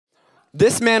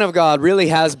This man of God really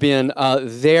has been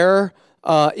there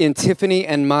in Tiffany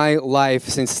and my life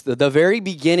since the very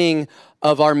beginning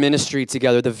of our ministry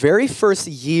together. The very first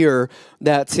year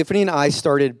that Tiffany and I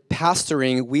started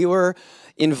pastoring, we were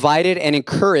invited and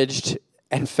encouraged,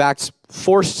 in fact,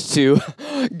 forced to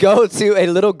go to a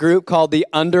little group called the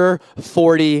Under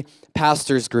 40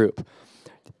 Pastors Group.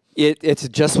 It's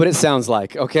just what it sounds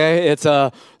like, okay? It's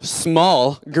a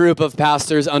small group of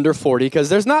pastors under 40 because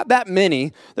there's not that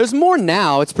many. There's more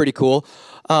now. It's pretty cool.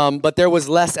 But there was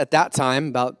less at that time,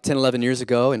 about 10, 11 years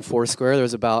ago in Foursquare. There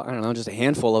was about, I don't know, just a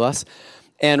handful of us.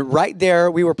 And right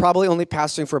there, we were probably only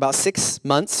pastoring for about 6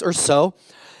 months or so.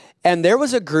 And there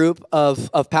was a group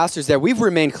of pastors there. We've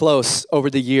remained close over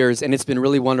the years, and it's been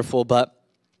really wonderful. But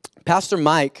Pastor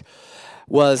Mike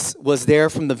was there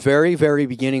from the very, very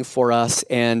beginning for us,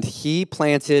 and he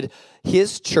planted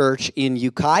his church in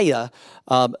Ukiah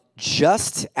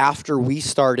just after we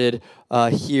started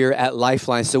here at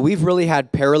Lifeline. So we've really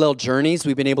had parallel journeys.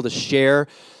 We've been able to share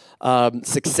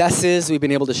successes. We've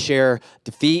been able to share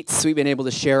defeats. We've been able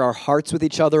to share our hearts with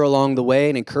each other along the way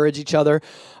and encourage each other.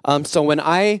 So when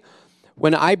I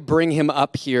bring him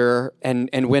up here, and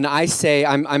when I say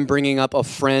I'm bringing up a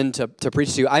friend to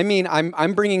preach to, I mean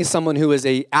I'm bringing someone who is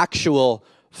a actual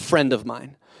friend of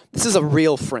mine. This is a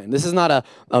real friend. This is not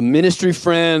a ministry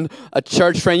friend, a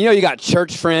church friend. You know, you got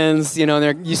church friends, you know,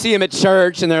 and you see them at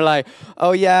church, and they're like,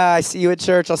 oh, yeah, I see you at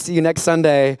church. I'll see you next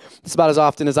Sunday. It's about as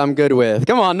often as I'm good with.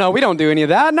 Come on, no, we don't do any of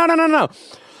that. No.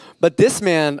 But this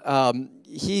man,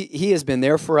 he has been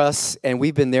there for us, and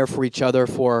we've been there for each other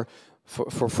for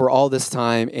all this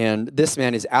time, and this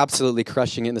man is absolutely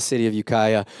crushing it in the city of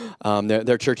Ukiah.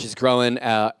 Their church is growing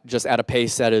just at a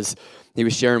pace that is, he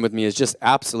was sharing with me, is just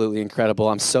absolutely incredible.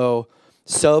 I'm so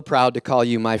proud to call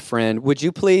you my friend. Would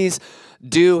you please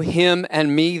do him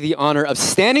and me the honor of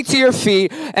standing to your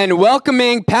feet and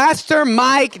welcoming Pastor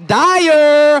Mike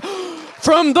Dyer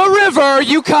from the river,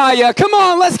 Ukiah. Come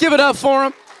on, let's give it up for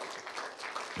him.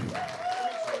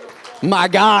 My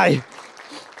guy.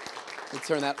 Let me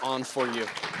turn that on for you.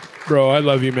 Bro, I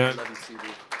love you, man. I love you, CB.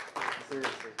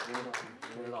 Seriously.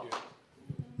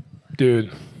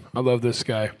 Dude, I love this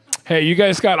guy. Hey, you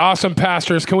guys got awesome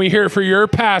pastors. Can we hear it for your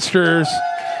pastors?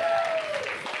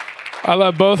 I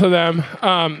love both of them.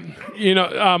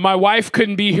 My wife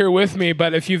couldn't be here with me,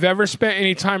 but if you've ever spent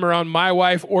any time around my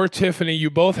wife or Tiffany, you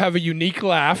both have a unique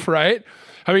laugh, right?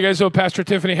 How many of you guys know Pastor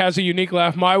Tiffany has a unique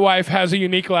laugh? My wife has a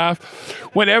unique laugh.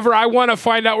 Whenever I want to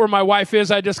find out where my wife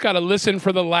is, I just got to listen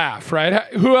for the laugh, right?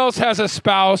 Who else has a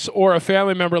spouse or a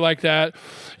family member like that?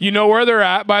 You know where they're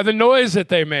at by the noise that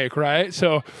they make, right?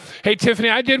 So, hey, Tiffany,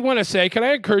 I did want to say, can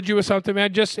I encourage you with something,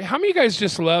 man? How many of you guys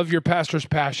just love your pastor's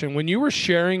passion? When you were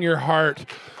sharing your heart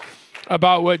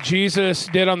about what Jesus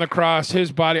did on the cross,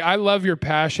 his body, I love your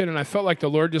passion, and I felt like the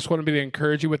Lord just wanted me to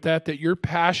encourage you with that your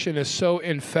passion is so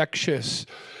infectious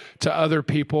to other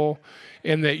people,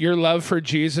 and that your love for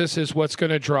Jesus is what's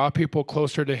going to draw people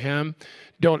closer to him.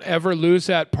 Don't ever lose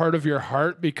that part of your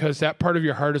heart, because that part of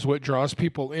your heart is what draws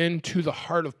people into the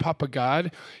heart of Papa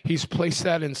God. He's placed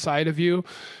that inside of you.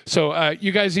 So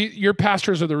you guys, your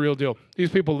pastors are the real deal. These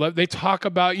people, they talk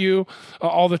about you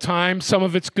all the time. Some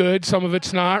of it's good, some of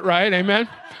it's not, right? Amen?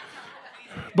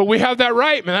 But we have that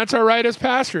right, man. That's our right as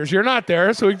pastors. You're not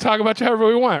there, so we can talk about you however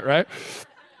we want, right?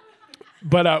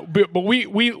 But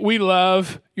we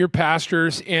love your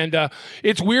pastors, and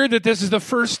it's weird that this is the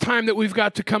first time that we've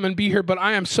got to come and be here, but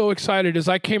I am so excited. As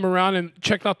I came around and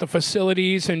checked out the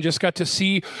facilities and just got to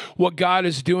see what God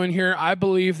is doing here, I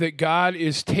believe that God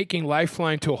is taking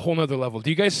Lifeline to a whole nother level. Do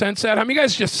you guys sense that? How many of you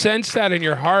guys just sense that in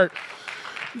your heart?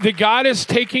 That God is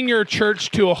taking your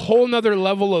church to a whole nother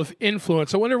level of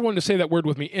influence. I want everyone to say that word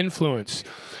with me, influence.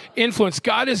 Influence.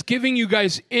 God is giving you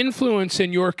guys influence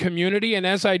in your community. And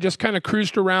as I just kind of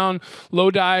cruised around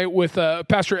Lodi with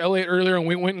Pastor Elliott earlier, and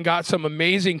we went and got some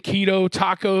amazing keto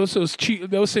tacos.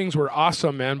 Those things were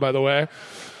awesome, man, by the way.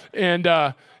 And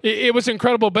it was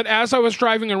incredible. But as I was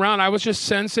driving around, I was just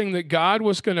sensing that God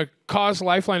was going to cause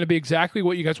Lifeline to be exactly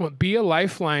what you guys want. Be a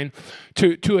lifeline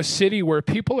to a city where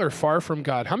people are far from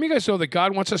God. How many of you guys know that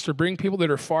God wants us to bring people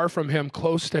that are far from him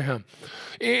close to him?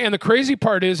 And the crazy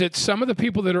part is, it's some of the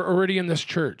people that are already in this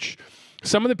church.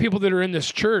 Some of the people that are in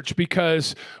this church,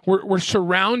 because we're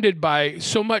surrounded by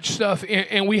so much stuff,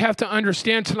 and we have to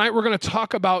understand, tonight we're going to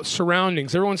talk about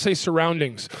surroundings. Everyone say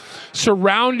surroundings.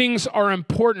 Surroundings are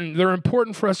important. They're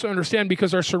important for us to understand,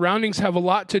 because our surroundings have a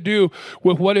lot to do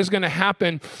with what is going to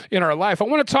happen in our life. I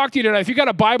want to talk to you tonight. If you got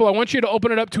a Bible, I want you to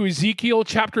open it up to Ezekiel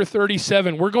chapter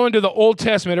 37. We're going to the Old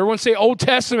Testament. Everyone say Old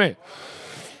Testament.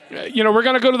 We're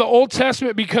going to go to the Old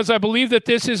Testament because I believe that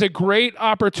this is a great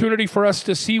opportunity for us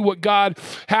to see what God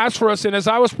has for us. And as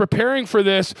I was preparing for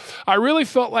this, I really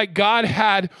felt like God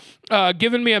had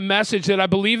given me a message that I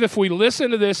believe if we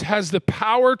listen to this has the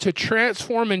power to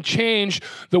transform and change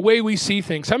the way we see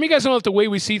things. How many of you guys know that the way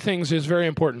we see things is very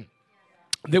important?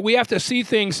 That we have to see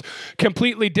things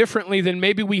completely differently than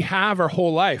maybe we have our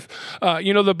whole life.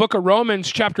 The book of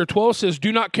Romans chapter 12 says,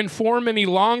 do not conform any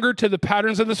longer to the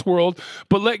patterns of this world,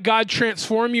 but let God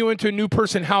transform you into a new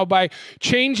person. How? By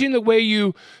changing the way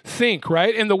you think,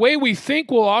 right? And the way we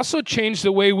think will also change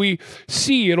the way we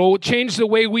see. It'll change the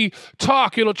way we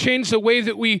talk. It'll change the way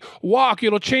that we walk.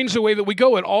 It'll change the way that we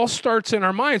go. It all starts in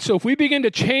our mind. So if we begin to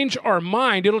change our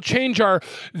mind, it'll change our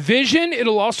vision.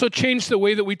 It'll also change the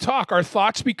way that we talk. Our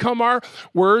thoughts become our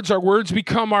words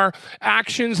become our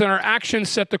actions, and our actions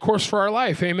set the course for our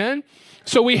life. Amen?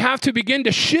 So we have to begin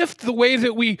to shift the way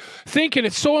that we think, and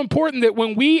it's so important that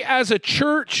when we as a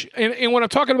church, and what I'm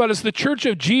talking about is the church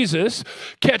of Jesus,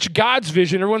 catch God's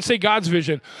vision. Everyone say God's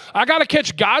vision. I got to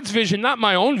catch God's vision, not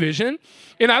my own vision.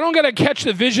 And I don't got to catch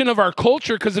the vision of our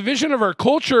culture, because the vision of our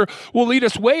culture will lead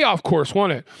us way off course,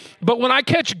 won't it? But when I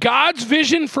catch God's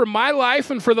vision for my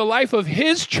life and for the life of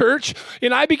his church,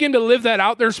 and I begin to live that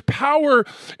out, there's power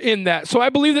in that. So I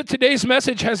believe that today's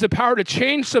message has the power to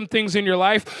change some things in your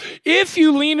life if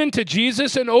you lean into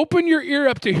Jesus and open your ear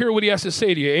up to hear what he has to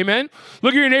say to you. Amen?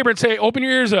 Look at your neighbor and say, open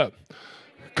your ears up.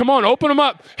 Come on, open them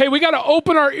up. Hey, we got to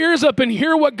open our ears up and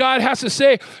hear what God has to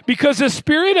say, because the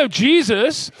Spirit of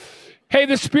Jesus... Hey,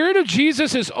 the Spirit of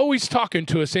Jesus is always talking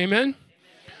to us, amen?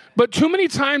 But too many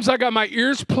times I got my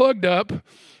ears plugged up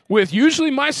with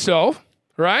usually myself,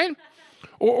 right?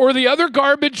 Or the other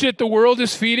garbage that the world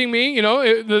is feeding me,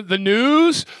 the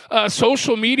news,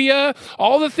 social media,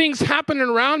 all the things happening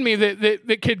around me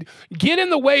that could get in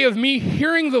the way of me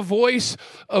hearing the voice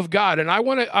of God. And I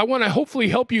want to hopefully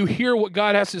help you hear what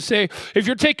God has to say. If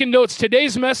you're taking notes,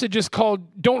 today's message is called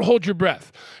Don't Hold Your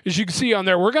Breath. As you can see on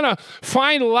there, we're going to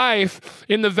find life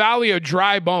in the valley of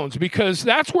dry bones, because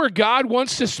that's where God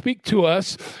wants to speak to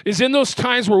us, is in those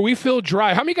times where we feel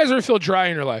dry. How many of you guys ever feel dry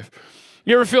in your life?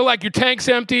 You ever feel like your tank's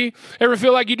empty? Ever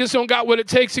feel like you just don't got what it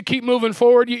takes to keep moving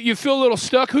forward? You feel a little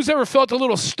stuck? Who's ever felt a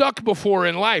little stuck before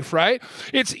in life, right?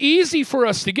 It's easy for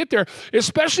us to get there,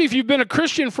 especially if you've been a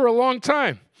Christian for a long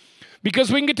time.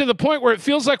 Because we can get to the point where it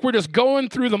feels like we're just going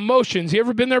through the motions. You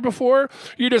ever been there before?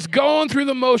 You're just going through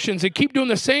the motions and keep doing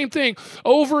the same thing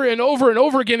over and over and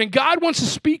over again. And God wants to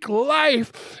speak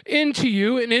life into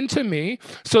you and into me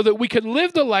so that we can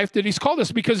live the life that he's called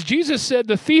us. Because Jesus said,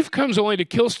 the thief comes only to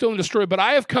kill, steal, and destroy. But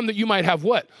I have come that you might have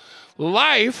what?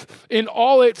 Life in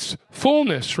all its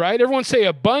fullness, right? Everyone say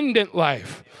abundant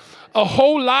life. A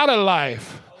whole lot of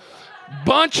life.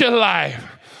 Bunch of life.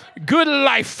 Good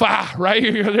life, right?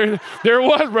 There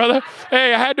was, brother.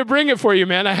 Hey, I had to bring it for you,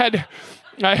 man. I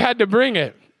had to bring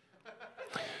it.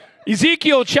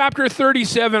 Ezekiel chapter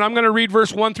 37, I'm going to read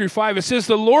verse 1 through 5. It says,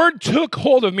 the Lord took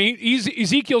hold of me.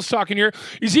 Ezekiel's talking here.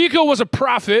 Ezekiel was a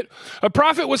prophet. A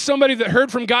prophet was somebody that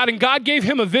heard from God, and God gave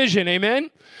him a vision,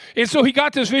 amen? And so he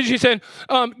got this vision. He said,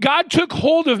 God took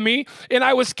hold of me, and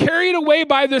I was carried away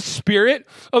by the Spirit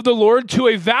of the Lord to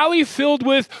a valley filled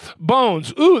with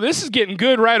bones. Ooh, this is getting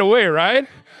good right away, right?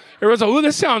 Everyone's like, ooh,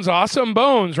 this sounds awesome.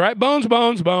 Bones, right? Bones,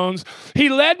 bones, bones. He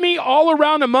led me all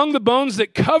around among the bones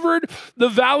that covered the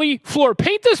valley floor.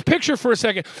 Paint this picture for a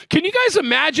second. Can you guys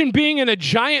imagine being in a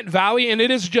giant valley and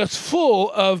it is just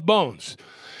full of bones?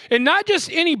 And not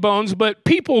just any bones, but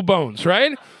people bones,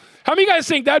 right? How many of you guys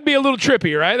think that'd be a little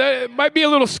trippy, right? That might be a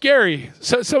little scary.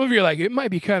 So, some of you are like, it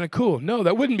might be kind of cool. No,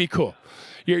 that wouldn't be cool.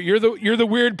 You're the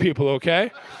weird people,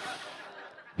 okay?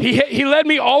 He led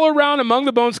me all around among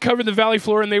the bones, covered the valley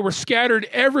floor, and they were scattered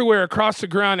everywhere across the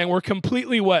ground and were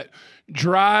completely what?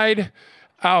 Dried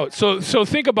out. So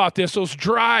think about this. Those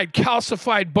dried,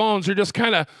 calcified bones are just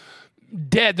kind of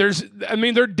dead.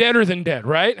 They're deader than dead,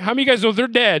 right? How many of you guys know they're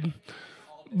dead?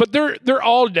 But they're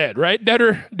all dead, right?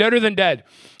 Deader than dead.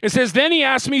 It says, then he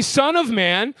asked me, son of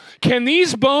man, can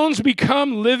these bones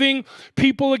become living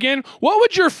people again? What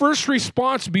would your first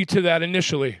response be to that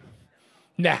initially?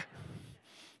 Nah.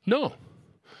 No.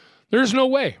 There's no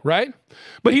way, right?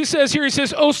 But he says,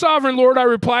 oh, sovereign Lord, I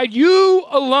replied, you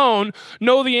alone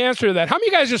know the answer to that. How many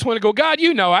of you guys just want to go, God,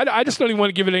 you know? I just don't even want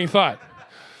to give it any thought.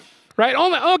 Right?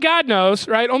 God knows,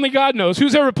 right? Only God knows.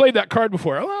 Who's ever played that card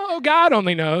before? Oh, God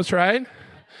only knows, right?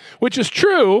 Which is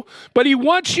true, but he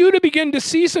wants you to begin to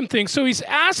see some things. So he's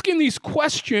asking these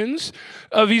questions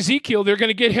of Ezekiel. They're going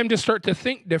to get him to start to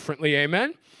think differently,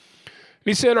 amen?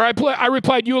 He said, I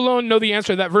replied, you alone know the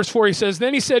answer to that. Verse 4, he says,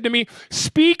 then he said to me,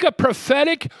 speak a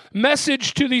prophetic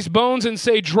message to these bones and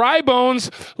say, dry bones,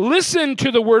 listen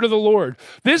to the word of the Lord.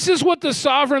 This is what the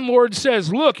sovereign Lord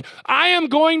says. Look, I am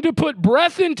going to put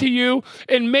breath into you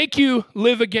and make you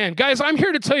live again. Guys, I'm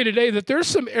here to tell you today that there's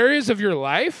some areas of your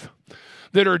life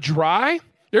that are dry.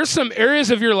 There's some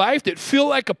areas of your life that feel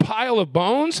like a pile of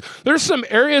bones. There's some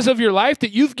areas of your life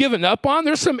that you've given up on.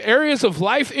 There's some areas of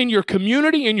life in your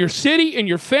community, in your city, in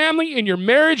your family, in your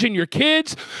marriage, in your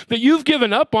kids that you've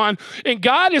given up on. And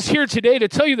God is here today to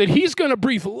tell you that he's going to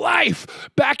breathe life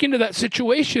back into that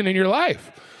situation in your life.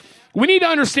 We need to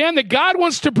understand that God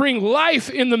wants to bring life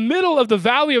in the middle of the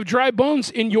valley of dry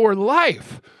bones in your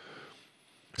life.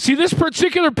 See, this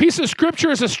particular piece of scripture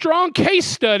is a strong case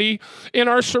study in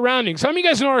our surroundings. How many of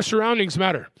you guys know our surroundings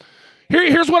matter?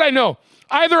 Here's what I know.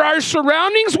 Either our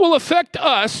surroundings will affect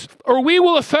us or we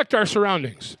will affect our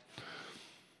surroundings.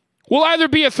 We'll either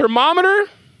be a thermometer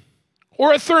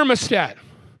or a thermostat.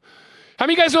 How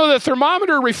many of you guys know that a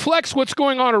thermometer reflects what's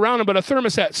going on around them, but a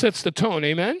thermostat sets the tone,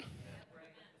 amen?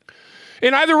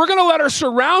 And either we're going to let our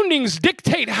surroundings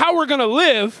dictate how we're going to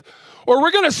live, or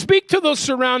we're going to speak to those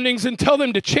surroundings and tell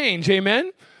them to change,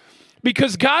 amen?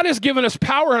 Because God has given us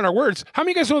power in our words. How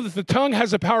many of you guys know that the tongue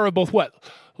has the power of both what?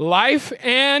 Life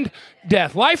and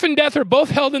death. Life and death are both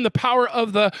held in the power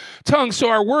of the tongue, so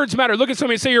our words matter. Look at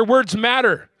somebody and say, your words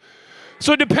matter.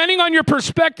 So depending on your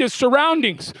perspective,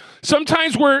 surroundings,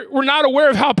 sometimes we're not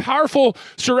aware of how powerful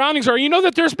surroundings are. You know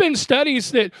that there's been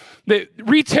studies that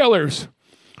retailers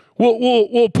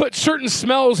will put certain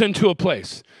smells into a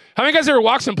place. How many of you guys ever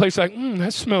walk someplace like,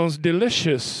 that smells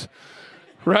delicious,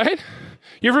 right?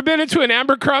 You ever been into an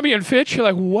Abercrombie and Fitch? You're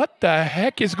like, what the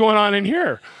heck is going on in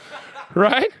here,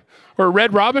 right? Or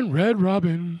Red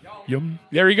Robin, yum.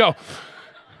 There you go.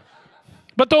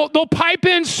 But they'll pipe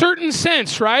in certain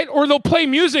scents, right? Or they'll play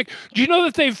music. Do you know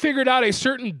that they've figured out a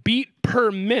certain beat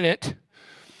per minute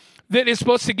that is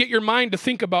supposed to get your mind to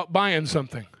think about buying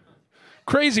something?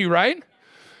 Crazy, right?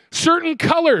 Certain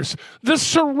colors. The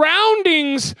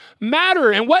surroundings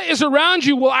matter, and what is around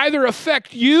you will either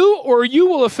affect you or you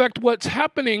will affect what's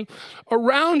happening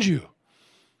around you.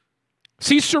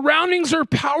 See, surroundings are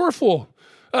powerful.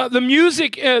 The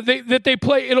music that they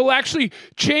play, it'll actually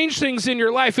change things in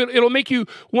your life. It'll make you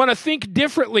want to think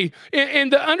differently.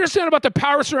 And to understand about the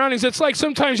power of surroundings, it's like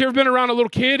sometimes you've ever been around a little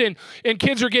kid and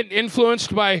kids are getting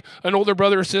influenced by an older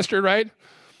brother or sister, right?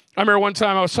 I remember one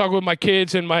time I was talking with my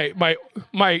kids, and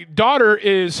my daughter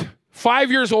is 5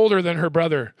 years older than her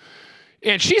brother.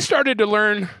 And she started to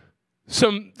learn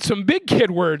some big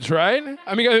kid words, right?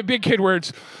 I mean, big kid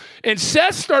words. And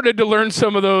Seth started to learn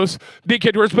some of those big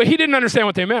kid words, but he didn't understand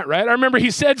what they meant, right? I remember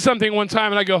he said something one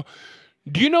time, and I go,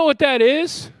 do you know what that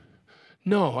is?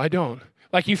 No, I don't.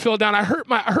 Like you fell down. I hurt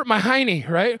my hiney,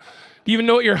 right? Do you even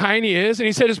know what your hiney is? And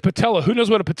he said it's patella. Who knows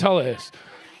what a patella is?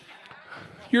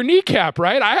 Your kneecap,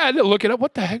 right? I had to look it up.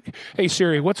 What the heck? Hey,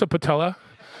 Siri, what's a patella?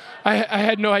 I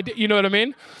had no idea. You know what I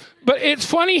mean? But it's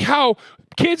funny how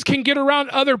kids can get around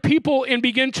other people and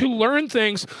begin to learn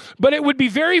things, but it would be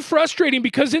very frustrating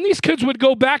because then these kids would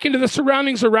go back into the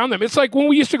surroundings around them. It's like when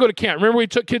we used to go to camp. Remember we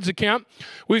took kids to camp?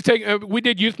 We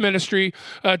did youth ministry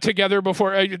together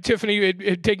before. Tiffany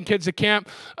had taken kids to camp.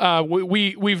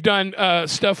 We've done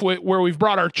stuff where we've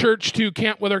brought our church to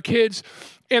camp with our kids.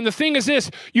 And the thing is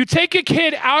this, you take a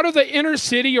kid out of the inner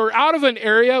city or out of an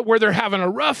area where they're having a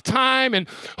rough time and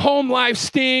home life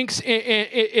stinks and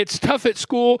it's tough at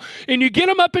school, and you get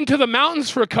them up into the mountains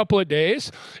for a couple of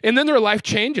days, and then their life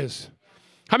changes.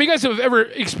 How many of you guys have ever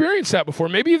experienced that before?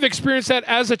 Maybe you've experienced that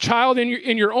as a child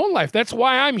in your own life. That's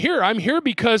why I'm here. I'm here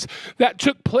because that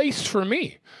took place for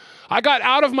me. I got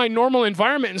out of my normal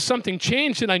environment and something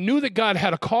changed, and I knew that God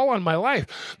had a call on my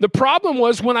life. The problem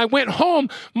was when I went home,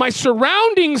 my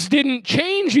surroundings didn't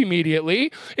change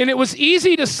immediately, and it was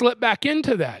easy to slip back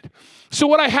into that. So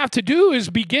what I have to do is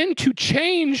begin to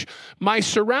change my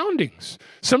surroundings.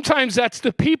 Sometimes that's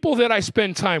the people that I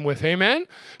spend time with, amen?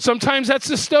 Sometimes that's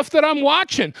the stuff that I'm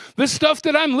watching, the stuff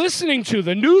that I'm listening to,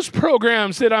 the news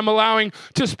programs that I'm allowing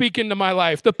to speak into my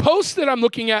life, the posts that I'm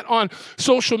looking at on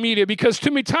social media, because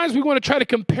too many times we want to try to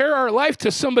compare our life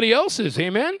to somebody else's,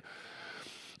 amen?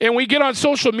 And we get on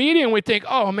social media and we think,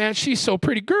 oh man, she's so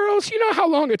pretty. Girls, you know how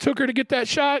long it took her to get that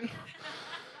shot?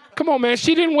 Come on, man,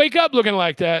 she didn't wake up looking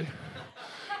like that.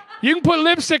 You can put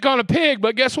lipstick on a pig,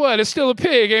 but guess what? It's still a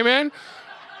pig, amen?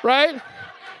 Right?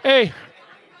 Hey,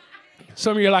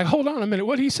 some of you are like, hold on a minute,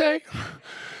 what did he say?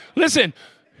 Listen,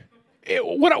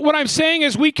 what I'm saying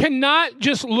is we cannot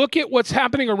just look at what's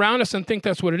happening around us and think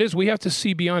that's what it is. We have to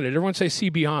see beyond it. Everyone say see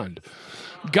beyond.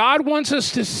 God wants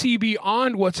us to see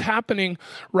beyond what's happening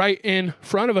right in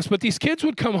front of us. But these kids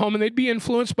would come home and they'd be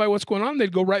influenced by what's going on.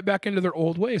 They'd go right back into their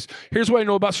old ways. Here's what I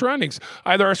know about surroundings.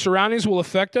 Either our surroundings will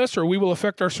affect us or we will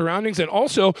affect our surroundings. And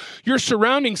also, your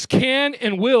surroundings can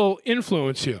and will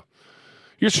influence you.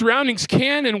 Your surroundings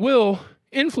can and will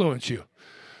influence you.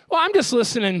 Well, I'm just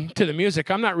listening to the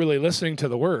music. I'm not really listening to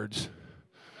the words.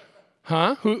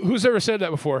 Huh? Who's ever said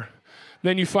that before?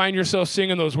 Then you find yourself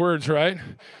singing those words, right?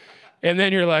 And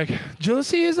then you're like,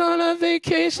 Josie's on a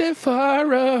vacation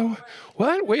far away.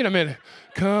 What? Wait a minute.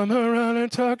 Come around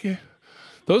and talk it.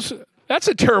 That's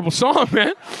a terrible song,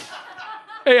 man.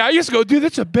 Hey, I used to go, dude,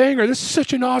 that's a banger. This is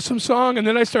such an awesome song. And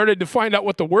then I started to find out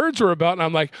what the words were about. And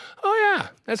I'm like, oh, yeah,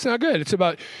 that's not good. It's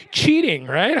about cheating,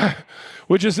 right?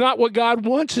 Which is not what God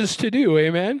wants us to do.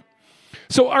 Amen.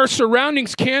 So our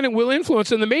surroundings can and will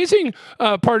influence. And the amazing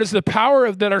part is the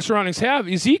power that our surroundings have.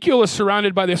 Ezekiel is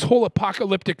surrounded by this whole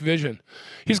apocalyptic vision.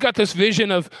 He's got this vision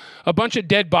of a bunch of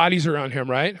dead bodies around him,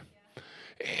 right?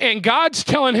 And God's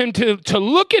telling him to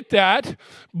look at that,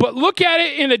 but look at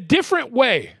it in a different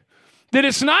way. That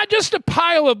it's not just a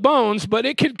pile of bones, but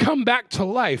it could come back to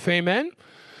life. Amen?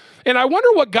 And I wonder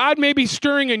what God may be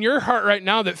stirring in your heart right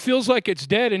now that feels like it's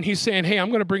dead. And he's saying, hey, I'm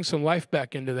going to bring some life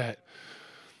back into that.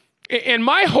 And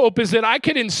my hope is that I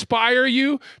could inspire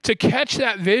you to catch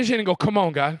that vision and go, come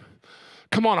on, God.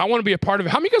 Come on, I want to be a part of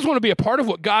it. How many of you guys want to be a part of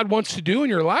what God wants to do in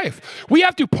your life? We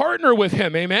have to partner with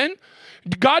him, amen?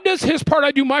 God does his part,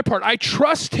 I do my part. I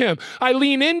trust him. I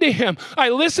lean into him. I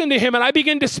listen to him, and I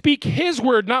begin to speak his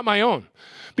word, not my own.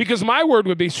 Because my word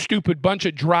would be stupid bunch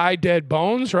of dry, dead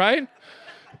bones, right?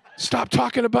 Stop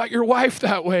talking about your wife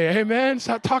that way, amen?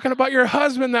 Stop talking about your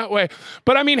husband that way.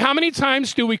 But I mean, how many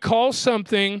times do we call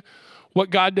something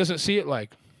what God doesn't see it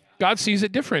like? God sees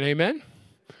it different, amen?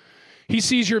 He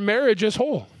sees your marriage as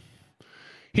whole.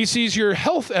 He sees your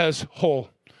health as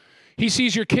whole. He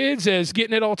sees your kids as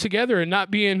getting it all together and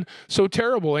not being so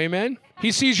terrible, amen?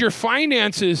 He sees your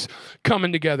finances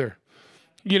coming together.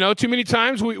 You know, too many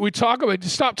times we talk about it.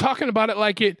 Stop talking about it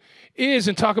like it is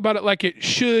and talk about it like it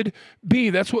should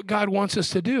be. That's what God wants us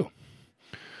to do.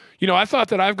 You know, I thought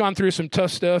that I've gone through some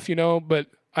tough stuff, you know, but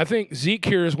I think Zeke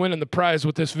here is winning the prize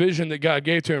with this vision that God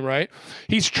gave to him, right?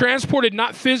 He's transported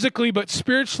not physically but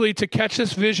spiritually to catch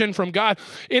this vision from God.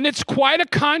 And it's quite a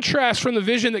contrast from the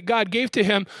vision that God gave to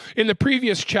him in the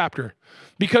previous chapter.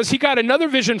 Because he got another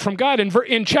vision from God.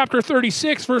 In chapter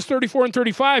 36, verse 34 and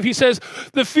 35, he says,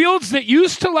 the fields that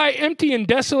used to lie empty and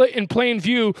desolate in plain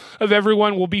view of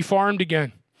everyone will be farmed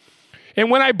again. And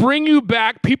when I bring you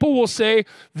back, people will say,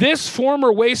 this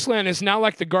former wasteland is now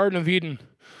like the Garden of Eden.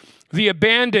 The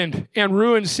abandoned and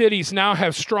ruined cities now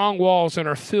have strong walls and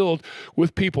are filled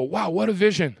with people. Wow, what a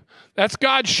vision. That's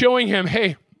God showing him,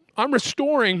 hey, I'm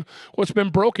restoring what's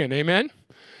been broken. Amen?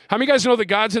 How many of you guys know that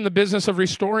God's in the business of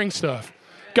restoring stuff?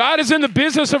 God is in the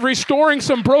business of restoring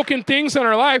some broken things in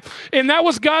our life. And that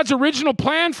was God's original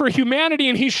plan for humanity.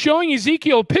 And he's showing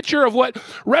Ezekiel a picture of what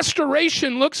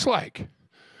restoration looks like.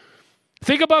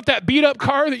 Think about that beat up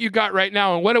car that you got right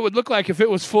now and what it would look like if it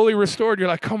was fully restored. You're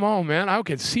like, come on, man, I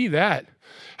could see that.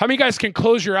 How many of you guys can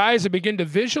close your eyes and begin to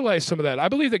visualize some of that? I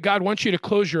believe that God wants you to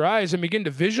close your eyes and begin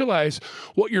to visualize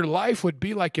what your life would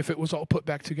be like if it was all put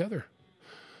back together.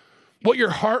 What your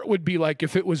heart would be like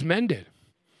if it was mended.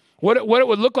 What it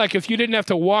would look like if you didn't have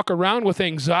to walk around with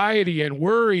anxiety and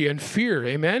worry and fear,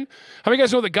 amen? How many of you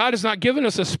guys know that God has not given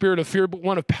us a spirit of fear, but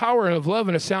one of power and of love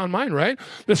and a sound mind, right?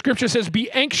 The scripture says, be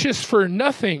anxious for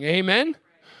nothing, amen?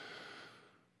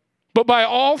 But by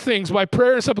all things, by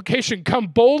prayer and supplication, come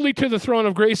boldly to the throne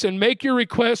of grace and make your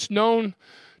requests known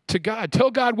to God. Tell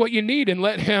God what you need and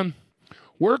let him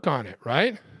work on it,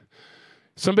 right?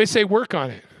 Somebody say work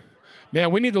on it. Man,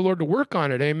 we need the Lord to work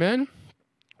on it, amen?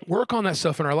 Work on that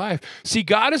stuff in our life. See,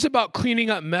 God is about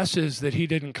cleaning up messes that he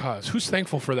didn't cause. Who's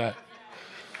thankful for that?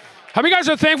 How many of you guys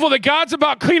are thankful that God's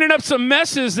about cleaning up some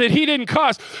messes that he didn't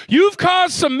cause? You've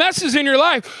caused some messes in your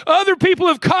life. Other people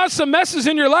have caused some messes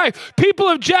in your life. People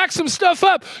have jacked some stuff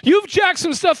up. You've jacked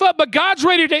some stuff up, but God's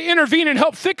ready to intervene and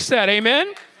help fix that.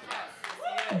 Amen?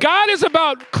 God is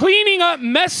about cleaning up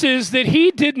messes that he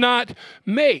did not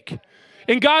make.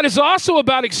 And God is also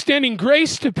about extending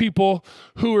grace to people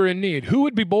who are in need. Who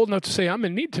would be bold enough to say, I'm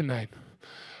in need tonight?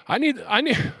 I need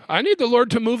the Lord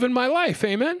to move in my life.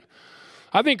 Amen?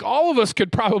 I think all of us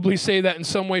could probably say that in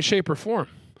some way, shape, or form.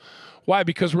 Why?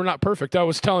 Because we're not perfect. I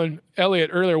was telling Elliot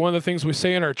earlier, one of the things we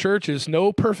say in our church is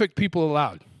no perfect people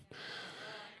allowed.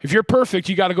 If you're perfect,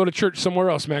 you got to go to church somewhere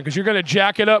else, man, because you're going to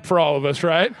jack it up for all of us,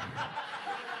 right?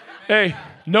 Hey,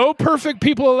 no perfect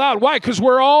people allowed. Why? Because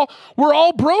we're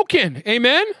all broken.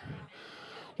 Amen?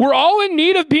 We're all in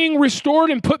need of being restored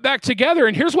and put back together.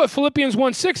 And here's what Philippians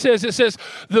 1:6 says. It says,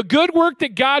 the good work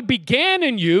that God began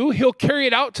in you, he'll carry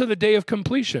it out to the day of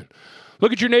completion.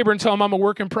 Look at your neighbor and tell him, I'm a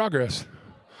work in progress.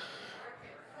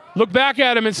 Look back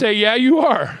at him and say, yeah, you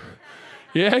are.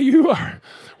 Yeah, you are.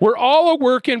 We're all a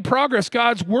work in progress.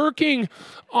 God's working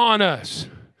on us.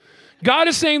 God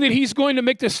is saying that he's going to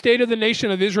make the state of the nation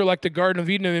of Israel like the Garden of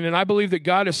Eden. And I believe that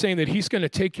God is saying that he's going to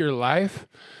take your life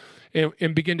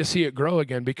and begin to see it grow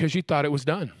again because you thought it was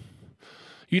done.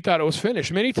 You thought it was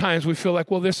finished. Many times we feel like,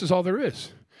 well, this is all there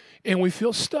is. And we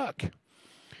feel stuck.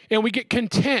 And we get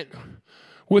content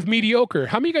with mediocre.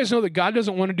 How many of you guys know that God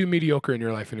doesn't want to do mediocre in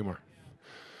your life anymore?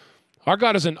 Our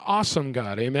God is an awesome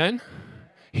God, amen?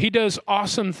 He does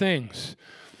awesome things.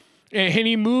 And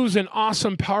he moves in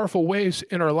awesome, powerful ways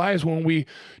in our lives when we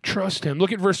trust him.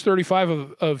 Look at verse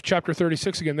 35 of chapter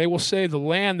 36 again. They will say the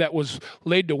land that was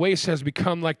laid to waste has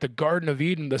become like the Garden of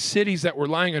Eden. The cities that were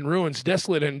lying in ruins,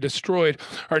 desolate and destroyed,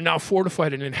 are now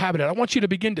fortified and inhabited. I want you to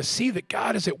begin to see that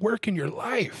God is at work in your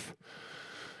life.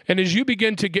 And as you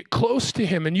begin to get close to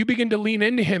him and you begin to lean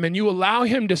into him and you allow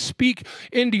him to speak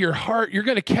into your heart, you're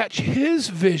going to catch his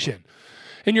vision.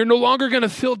 And you're no longer going to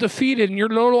feel defeated, and you're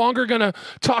no longer going to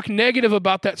talk negative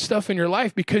about that stuff in your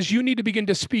life because you need to begin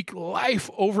to speak life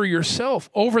over yourself,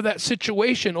 over that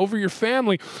situation, over your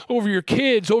family, over your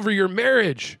kids, over your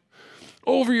marriage,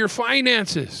 over your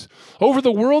finances, over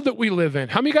the world that we live in.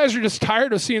 How many of you guys are just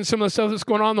tired of seeing some of the stuff that's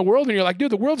going on in the world, and you're like,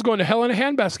 dude, the world's going to hell in a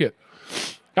handbasket.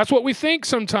 That's what we think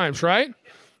sometimes, right?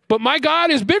 But my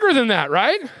God is bigger than that,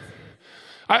 right?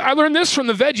 I learned this from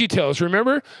the Veggie Tales,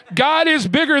 remember? God is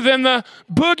bigger than the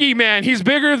boogeyman. He's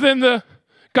bigger than the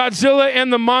Godzilla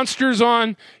and the monsters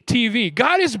on TV.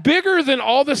 God is bigger than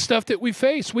all the stuff that we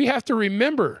face. We have to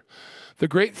remember the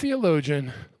great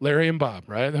theologian, Larry and Bob,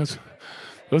 right?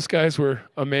 Those guys were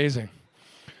amazing.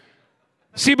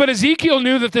 See, but Ezekiel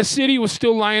knew that the city was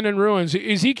still lying in ruins.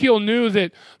 Ezekiel knew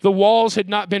that the walls had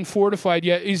not been fortified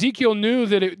yet. Ezekiel knew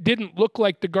that it didn't look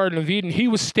like the Garden of Eden. He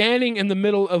was standing in the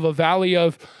middle of a valley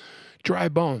of dry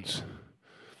bones.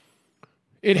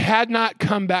 It had not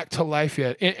come back to life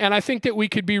yet. And I think that we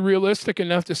could be realistic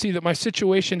enough to see that my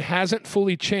situation hasn't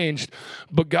fully changed,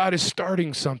 but God is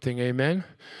starting something, amen?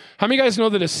 How many of you guys know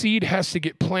that a seed has to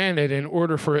get planted in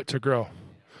order for it to grow?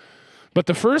 But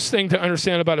the first thing to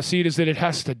understand about a seed is that it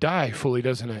has to die fully,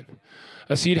 doesn't it?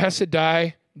 A seed has to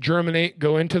die, germinate,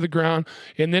 go into the ground,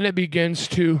 and then it begins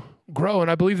to grow.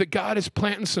 And I believe that God is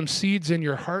planting some seeds in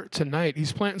your heart tonight.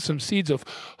 He's planting some seeds of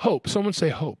hope. Someone say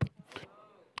hope.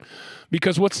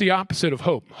 Because what's the opposite of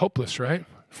hope? Hopeless, right?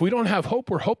 If we don't have hope,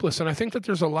 we're hopeless. And I think that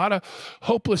there's a lot of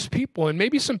hopeless people, and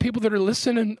maybe some people that are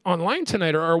listening online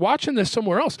tonight or are watching this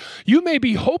somewhere else. You may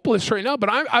be hopeless right now, but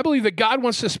I believe that God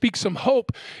wants to speak some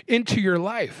hope into your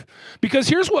life. Because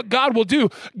here's what God will do.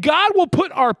 God will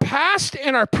put our past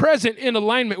and our present in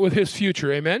alignment with his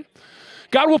future, amen?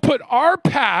 God will put our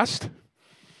past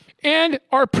and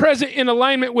our present in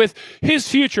alignment with his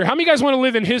future. How many of you guys want to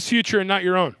live in his future and not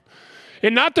your own?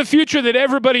 And not the future that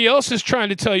everybody else is trying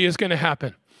to tell you is going to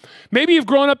happen. Maybe you've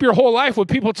grown up your whole life with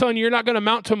people telling you you're not going to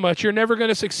amount to much. You're never going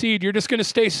to succeed. You're just going to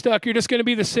stay stuck. You're just going to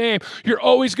be the same. You're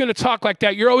always going to talk like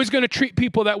that. You're always going to treat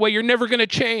people that way. You're never going to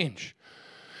change.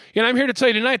 And I'm here to tell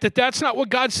you tonight that that's not what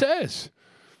God says.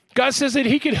 God says that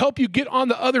he can help you get on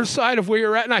the other side of where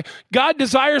you're at now. God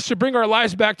desires to bring our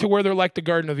lives back to where they're like the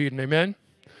Garden of Eden. Amen?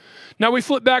 Now we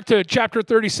flip back to chapter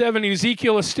 37.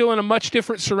 Ezekiel is still in a much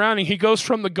different surrounding. He goes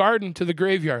from the garden to the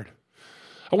graveyard.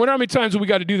 I wonder how many times we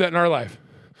got to do that in our life.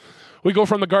 We go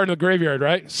from the garden to the graveyard,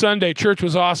 right? Sunday, church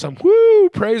was awesome. Woo,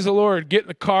 praise the Lord. Get in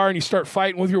the car and you start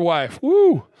fighting with your wife.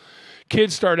 Woo,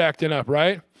 kids start acting up,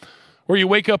 right? Or you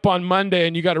wake up on Monday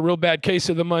and you got a real bad case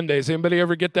of the Mondays. Anybody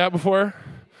ever get that before?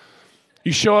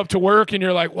 You show up to work and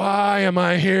you're like, why am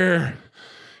I here?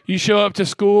 You show up to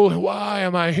school, why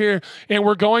am I here? And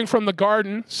we're going from the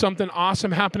garden, something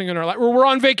awesome happening in our life. We're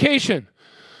on vacation.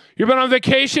 You've been on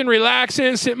vacation,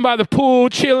 relaxing, sitting by the pool,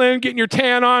 chilling, getting your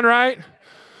tan on, right?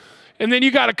 And then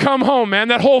you got to come home, man.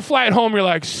 That whole flight home, you're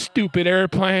like, stupid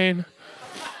airplane,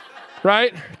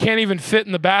 right? Can't even fit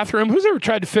in the bathroom. Who's ever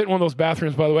tried to fit in one of those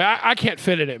bathrooms, by the way? I can't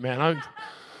fit in it, man.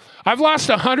 I've lost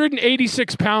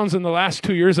 186 pounds in the last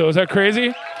 2 years, though. Is that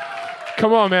crazy?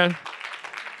 Come on, man.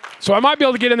 So I might be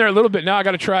able to get in there a little bit now. I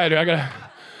got to try it. I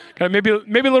got maybe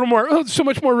a little more. Oh, so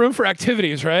much more room for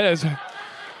activities, right? That's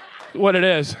what it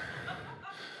is.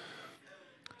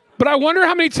 But I wonder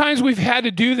how many times we've had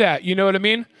to do that. You know what I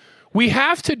mean? We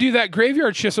have to do that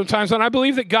graveyard shift sometimes. And I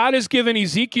believe that God has given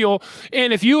Ezekiel,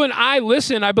 and if you and I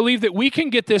listen, I believe that we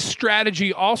can get this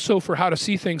strategy also for how to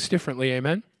see things differently.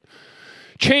 Amen?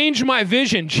 change my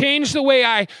vision, change the way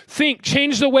I think,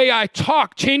 change the way I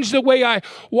talk, change the way I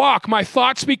walk. My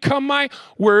thoughts become my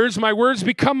words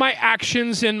become my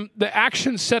actions, and the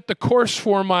actions set the course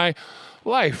for my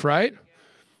life, right?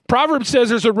 Proverbs says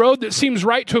there's a road that seems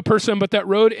right to a person, but that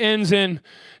road ends in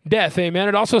death, amen?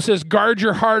 It also says guard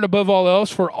your heart above all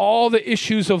else, for all the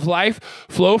issues of life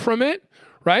flow from it,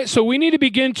 right? So we need to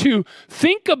begin to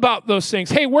think about those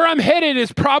things. Hey, where I'm headed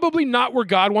is probably not where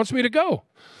God wants me to go.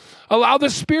 Allow the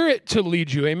Spirit to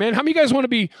lead you, amen? How many of you guys want to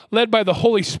be led by the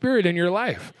Holy Spirit in your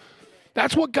life?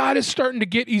 That's what God is starting to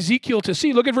get Ezekiel to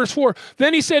see. Look at verse 4.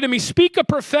 Then he said to me, speak a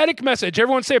prophetic message.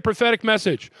 Everyone say a prophetic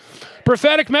message.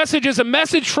 Prophetic message is a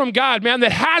message from God, man,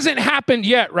 that hasn't happened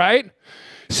yet, right?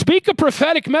 Speak a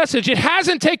prophetic message. It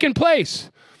hasn't taken place.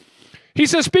 He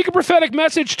says, speak a prophetic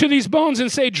message to these bones and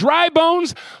say, dry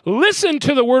bones, listen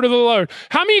to the word of the Lord.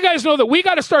 How many of you guys know that we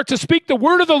got to start to speak the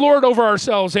word of the Lord over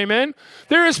ourselves, amen?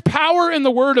 There is power in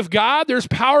the word of God. There's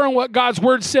power in what God's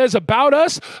word says about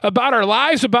us, about our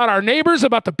lives, about our neighbors,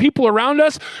 about the people around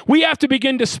us. We have to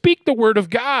begin to speak the word of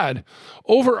God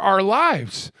over our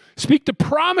lives. Speak the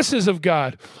promises of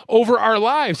God over our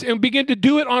lives and begin to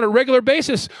do it on a regular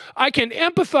basis. I can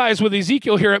empathize with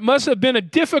Ezekiel here. It must have been a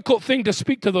difficult thing to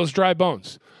speak to those dry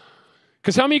bones.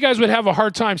 Because how many of you guys would have a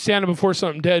hard time standing before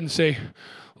something dead and say,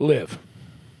 live?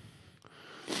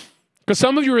 Because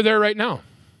some of you are there right now.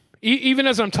 Even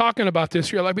as I'm talking about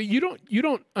this, you're like, but you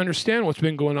don't understand what's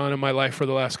been going on in my life for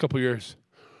the last couple years.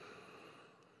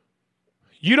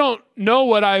 You don't know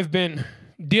what I've been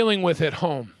dealing with at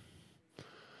home.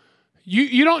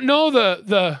 You don't know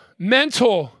the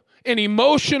mental and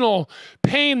emotional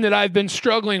pain that I've been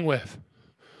struggling with.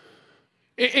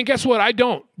 And guess what? I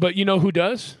don't. But you know who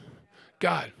does?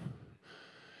 God.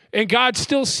 And God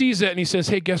still sees it and he says,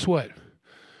 hey, guess what?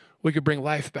 We could bring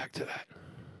life back to that.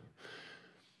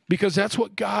 Because that's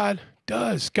what God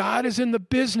does. God is in the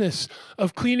business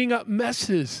of cleaning up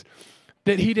messes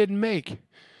that he didn't make.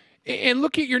 And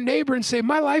look at your neighbor and say,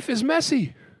 my life is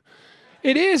messy.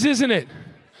 It is, isn't it?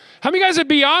 How many of you guys would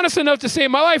be honest enough to say,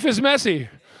 my life is messy?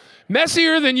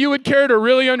 Messier than you would care to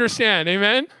really understand,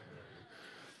 amen?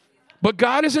 But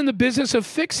God is in the business of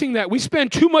fixing that. We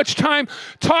spend too much time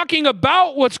talking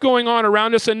about what's going on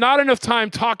around us and not enough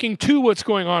time talking to what's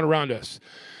going on around us.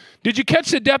 Did you catch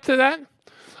the depth of that?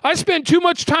 I spend too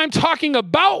much time talking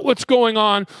about what's going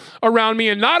on around me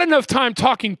and not enough time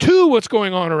talking to what's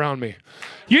going on around me.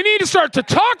 You need to start to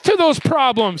talk to those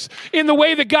problems in the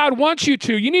way that God wants you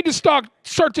to. You need to start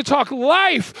to talk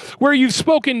life where you've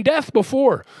spoken death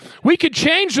before. We could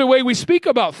change the way we speak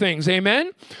about things,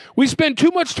 amen? We spend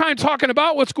too much time talking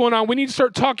about what's going on. We need to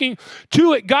start talking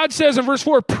to it. God says in verse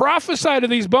 4, prophesy to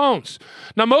these bones.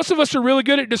 Now, most of us are really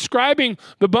good at describing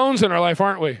the bones in our life,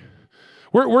 aren't we?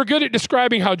 We're good at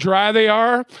describing how dry they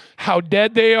are, how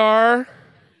dead they are,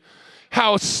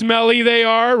 how smelly they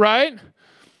are, right?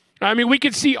 I mean, we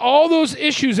could see all those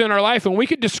issues in our life and we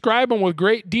could describe them with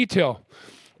great detail.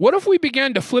 What if we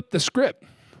began to flip the script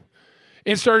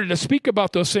and started to speak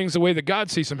about those things the way that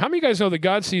God sees them? How many of you guys know that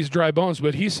God sees dry bones,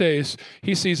 but he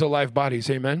sees alive bodies,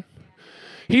 amen?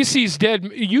 You see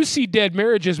dead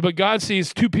marriages, but God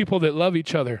sees two people that love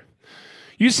each other.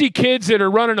 You see kids that are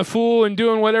running a fool and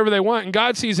doing whatever they want, and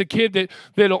God sees a kid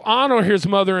that'll honor his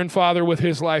mother and father with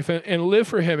his life and live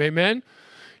for him, amen?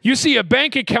 You see a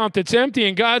bank account that's empty,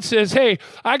 and God says, hey,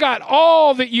 I got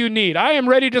all that you need. I am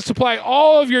ready to supply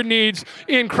all of your needs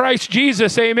in Christ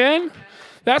Jesus, amen?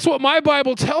 That's what my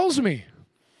Bible tells me.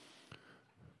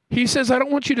 He says, I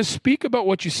don't want you to speak about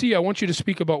what you see. I want you to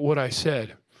speak about what I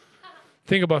said.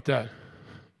 Think about that.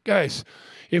 Guys,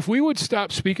 if we would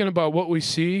stop speaking about what we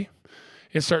see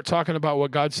and start talking about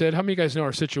what God said, how many of you guys know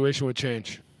our situation would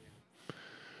change?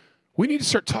 We need to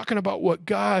start talking about what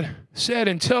God said.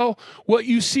 Until what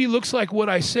you see looks like what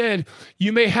I said,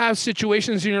 you may have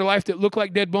situations in your life that look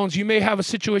like dead bones. You may have a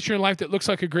situation in your life that looks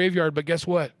like a graveyard, but guess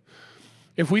what?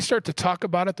 If we start to talk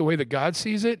about it the way that God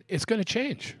sees it, it's going to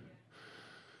change.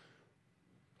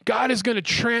 God is going to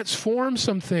transform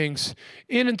some things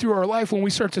in and through our life when we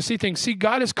start to see things. See,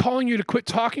 God is calling you to quit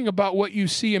talking about what you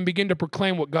see and begin to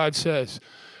proclaim what God says.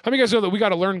 How many of you guys know that we got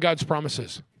to learn God's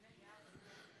promises?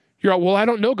 You're like, well, I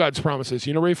don't know God's promises.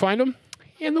 You know where you find them?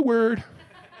 In the Word.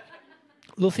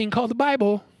 A little thing called the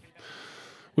Bible.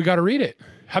 We got to read it.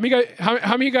 How many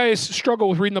of you guys struggle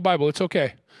with reading the Bible? It's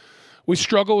okay. We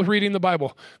struggle with reading the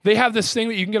Bible. They have this thing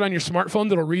that you can get on your smartphone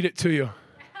that'll read it to you.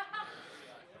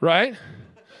 Right?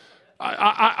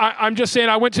 I'm just saying,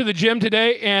 I went to the gym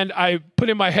today and I put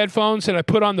in my headphones and I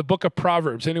put on the book of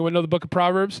Proverbs. Anyone know the book of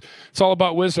Proverbs? It's all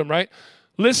about wisdom, right?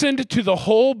 Listened to the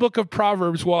whole book of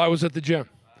Proverbs while I was at the gym.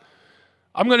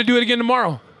 I'm going to do it again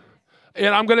tomorrow.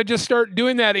 And I'm going to just start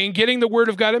doing that and getting the Word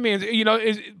of God in me.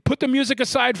 And, put the music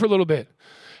aside for a little bit.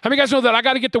 How many of you guys know that I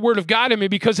got to get the Word of God in me?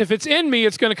 Because if it's in me,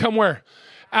 it's going to come where?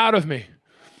 Out of me.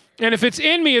 And if it's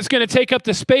in me, it's going to take up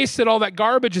the space that all that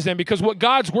garbage is in. Because what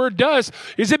God's Word does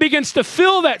is it begins to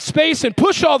fill that space and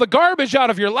push all the garbage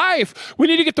out of your life. We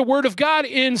need to get the Word of God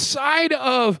inside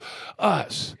of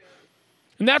us.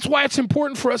 And that's why it's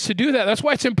important for us to do that. That's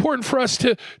why it's important for us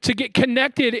to get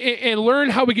connected and learn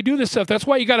how we can do this stuff. That's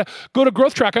why you got to go to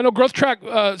Growth Track. I know Growth Track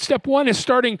Step 1 is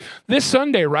starting this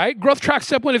Sunday, right? Growth Track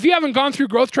Step 1. If you haven't gone through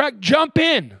Growth Track, jump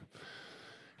in.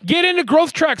 Get into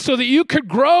Growth Track so that you could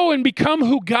grow and become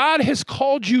who God has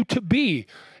called you to be.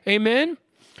 Amen?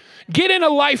 Get in a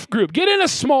life group. Get in a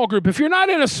small group. If you're not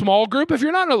in a small group, if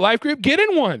you're not in a life group, get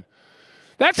in one.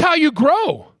 That's how you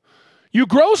grow. You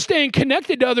grow staying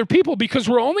connected to other people because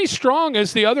we're only strong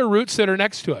as the other roots that are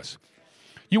next to us.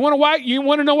 You want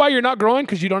to know why you're not growing?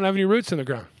 Because you don't have any roots in the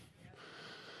ground.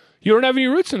 You don't have any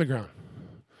roots in the ground.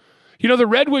 The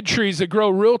redwood trees that grow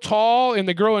real tall and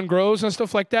they grow in groves and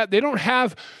stuff like that, they don't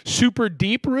have super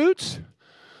deep roots.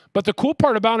 But the cool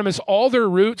part about them is all their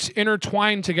roots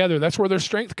intertwine together. That's where their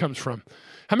strength comes from.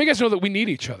 How many of you guys know that we need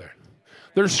each other?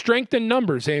 There's strength in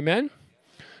numbers, amen?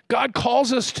 God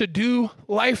calls us to do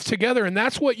life together, and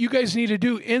that's what you guys need to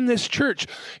do in this church.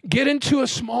 Get into a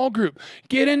small group.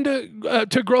 Get into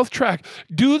to Growth Track.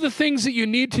 Do the things that you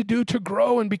need to do to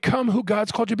grow and become who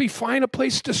God's called you to be. Find a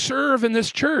place to serve in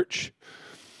this church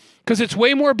because it's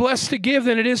way more blessed to give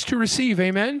than it is to receive,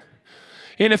 amen?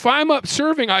 And if I'm up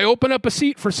serving, I open up a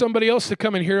seat for somebody else to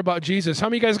come and hear about Jesus. How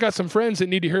many of you guys got some friends that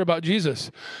need to hear about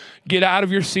Jesus? Get out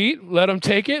of your seat, let them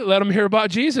take it, let them hear about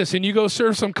Jesus. And you go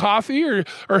serve some coffee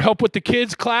or help with the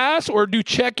kids' class or do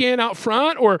check-in out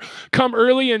front or come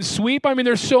early and sweep. I mean,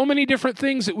 there's so many different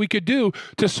things that we could do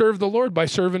to serve the Lord by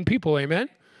serving people, amen?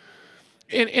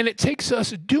 And it takes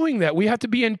us doing that. We have to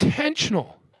be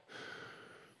intentional.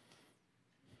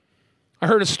 I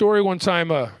heard a story one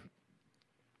time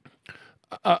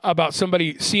about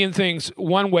somebody seeing things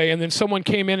one way, and then someone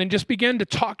came in and just began to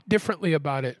talk differently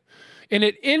about it. And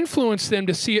it influenced them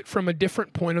to see it from a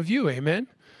different point of view, amen?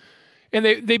 And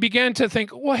they began to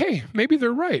think, well, hey, maybe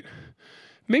they're right.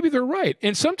 Maybe they're right.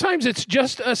 And sometimes it's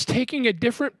just us taking a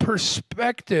different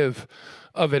perspective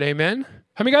of it, amen?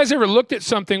 How many guys ever looked at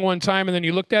something one time and then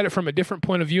you looked at it from a different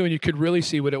point of view and you could really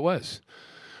see what it was?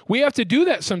 We have to do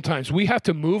that sometimes. We have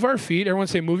to move our feet. Everyone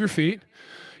say, move your feet.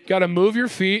 Got to move your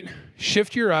feet,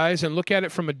 shift your eyes, and look at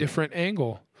it from a different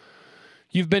angle.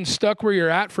 You've been stuck where you're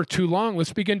at for too long.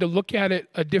 Let's begin to look at it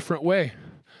a different way.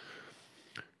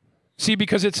 See,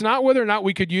 because it's not whether or not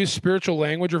we could use spiritual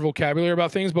language or vocabulary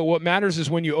about things, but what matters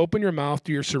is when you open your mouth,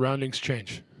 do your surroundings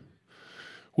change?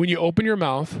 When you open your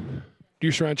mouth, do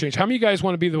your surroundings change? How many of you guys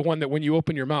want to be the one that when you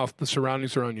open your mouth, the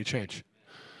surroundings around you change?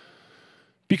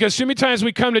 Because so many times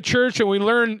we come to church and we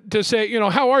learn to say,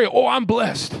 how are you? Oh, I'm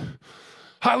blessed.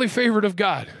 Highly favored of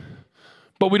God.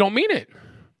 But we don't mean it.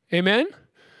 Amen?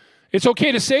 It's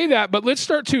okay to say that, but let's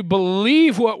start to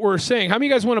believe what we're saying. How many of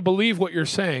you guys want to believe what you're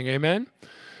saying? Amen?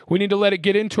 We need to let it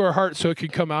get into our heart so it can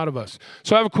come out of us.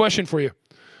 So I have a question for you.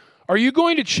 Are you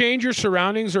going to change your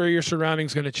surroundings or are your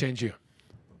surroundings going to change you?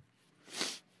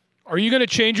 Are you going to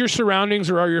change your surroundings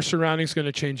or are your surroundings going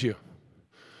to change you?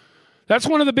 That's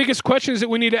one of the biggest questions that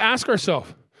we need to ask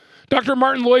ourselves. Dr.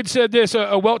 Martin Lloyd said this,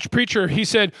 a Welsh preacher. He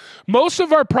said, most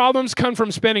of our problems come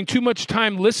from spending too much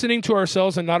time listening to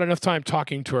ourselves and not enough time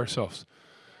talking to ourselves.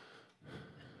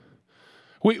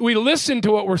 We listen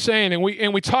to what we're saying and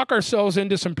we talk ourselves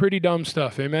into some pretty dumb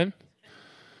stuff, amen?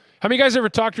 How many of you guys ever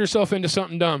talked yourself into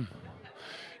something dumb?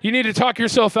 You need to talk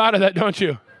yourself out of that, don't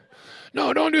you?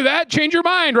 No, don't do that. Change your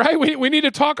mind, right? We need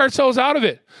to talk ourselves out of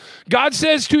it. God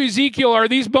says to Ezekiel, are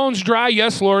these bones dry?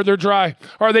 Yes, Lord, they're dry.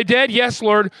 Are they dead? Yes,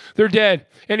 Lord, they're dead.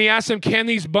 And he asks him, can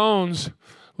these bones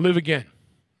live again?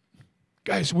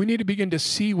 Guys, we need to begin to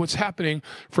see what's happening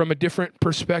from a different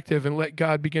perspective and let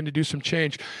God begin to do some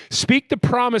change. Speak the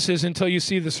promises until you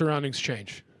see the surroundings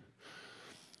change.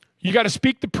 You got to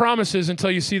speak the promises until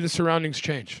you see the surroundings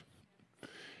change.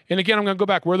 And again, I'm going to go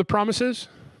back. Where are the promises?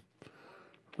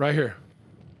 Right here.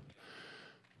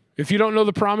 If you don't know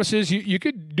the promises, you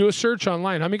could do a search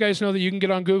online. How many guys know that you can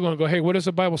get on Google and go, hey, what does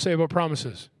the Bible say about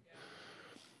promises?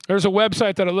 There's a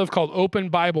website that I love called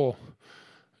openbible.org,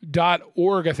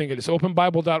 I think it is,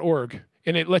 openbible.org.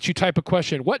 And it lets you type a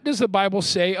question. What does the Bible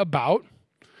say about?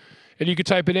 And you can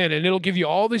type it in, and it'll give you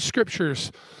all these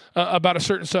scriptures about a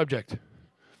certain subject.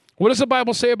 What does the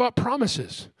Bible say about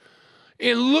promises?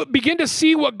 And begin to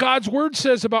see what God's word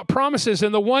says about promises,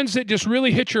 and the ones that just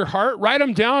really hit your heart, write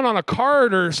them down on a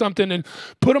card or something and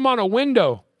put them on a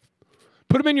window.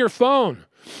 Put them in your phone.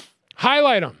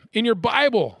 Highlight them in your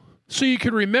Bible so you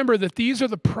can remember that these are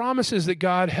the promises that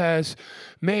God has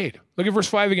made. Look at verse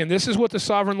 5 again. This is what the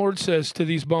sovereign Lord says to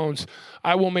these bones.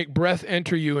 I will make breath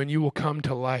enter you and you will come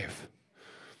to life.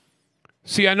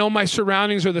 See, I know my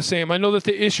surroundings are the same. I know that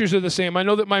the issues are the same. I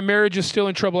know that my marriage is still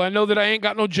in trouble. I know that I ain't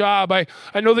got no job. I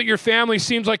know that your family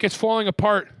seems like it's falling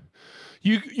apart.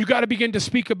 You got to begin to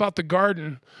speak about the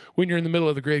garden when you're in the middle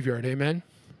of the graveyard. Amen?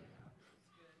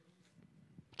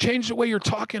 Change the way you're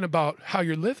talking about how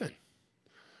you're living.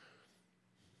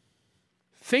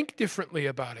 Think differently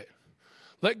about it.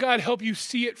 Let God help you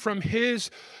see it from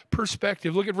his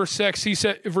perspective. Look at verse 6. He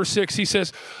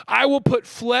says, I will put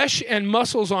flesh and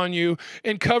muscles on you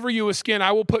and cover you with skin.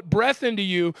 I will put breath into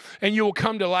you and you will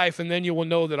come to life, and then you will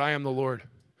know that I am the Lord.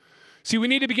 See, we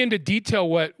need to begin to detail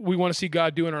what we want to see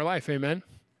God do in our life. Amen?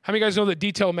 How many of you guys know that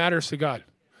detail matters to God?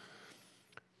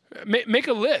 Make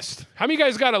a list. How many of you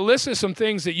guys got a list of some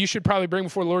things that you should probably bring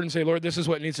before the Lord and say, Lord, this is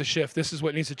what needs to shift. This is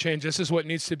what needs to change. This is what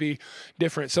needs to be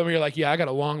different. Some of you are like, yeah, I got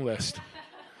a long list.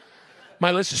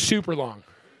 My list is super long.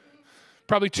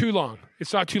 Probably too long.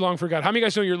 It's not too long for God. How many of you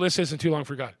guys know your list isn't too long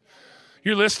for God?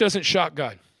 Your list doesn't shock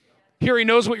God. Here, he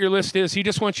knows what your list is. He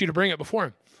just wants you to bring it before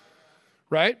him.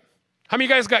 Right? How many of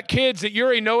you guys got kids that you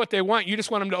already know what they want? You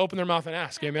just want them to open their mouth and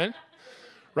ask. Amen?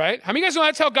 Right? How many of you guys know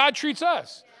that's how God treats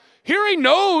us? Here he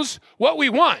knows what we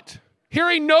want. Here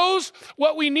he knows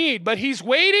what we need, but he's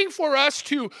waiting for us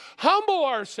to humble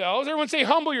ourselves. Everyone say,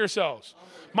 humble yourselves.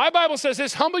 My Bible says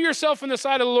this, humble yourself in the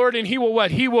sight of the Lord, and he will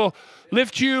what? He will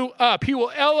lift you up. He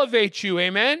will elevate you.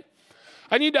 Amen?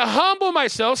 I need to humble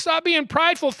myself, stop being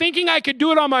prideful, thinking I could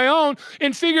do it on my own,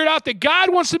 and figure it out that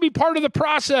God wants to be part of the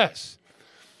process.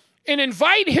 And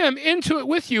invite him into it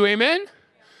with you. Amen?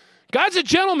 God's a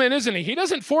gentleman, isn't he? He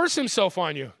doesn't force himself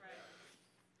on you.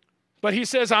 But he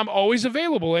says, I'm always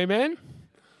available. Amen?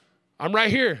 I'm right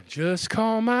here. Just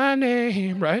call my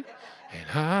name, right? And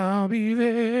I'll be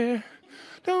there.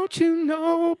 Don't you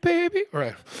know, baby? All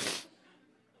right.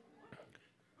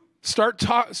 Stop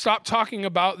talking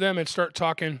about them and start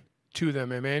talking to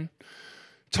them. Amen?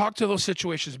 Talk to those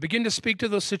situations. Begin to speak to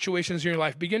those situations in your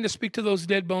life. Begin to speak to those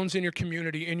dead bones in your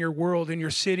community, in your world, in your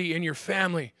city, in your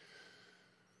family.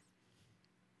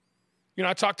 You know,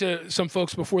 I talked to some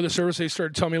folks before the service. They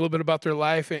started telling me a little bit about their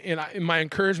life. And my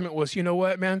encouragement was, you know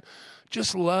what, man?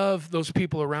 Just love those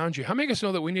people around you. How many of us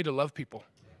know that we need to love people?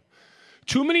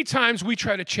 Too many times we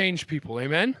try to change people.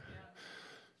 Amen?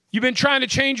 You've been trying to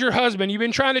change your husband. You've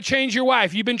been trying to change your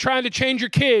wife. You've been trying to change your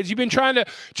kids. You've been trying to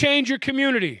change your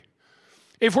community.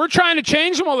 If we're trying to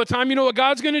change them all the time, you know what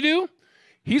God's going to do?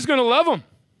 He's going to love them.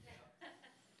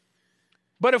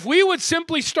 But if we would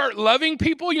simply start loving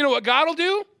people, you know what God will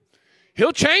do?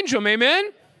 He'll change them,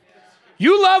 amen?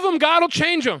 You love them, God will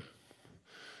change them.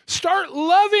 Start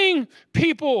loving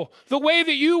people the way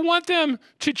that you want them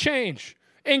to change.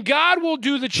 And God will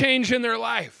do the change in their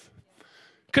life.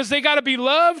 Because they got to be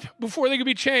loved before they can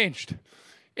be changed.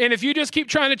 And if you just keep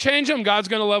trying to change them, God's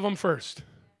going to love them first.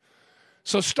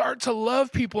 So start to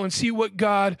love people and see what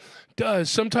God does.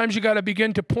 Sometimes you got to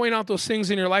begin to point out those things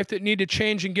in your life that need to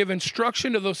change and give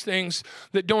instruction to those things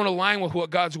that don't align with what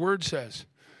God's word says.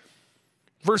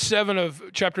 Verse 7 of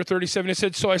chapter 37, it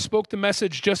said, so I spoke the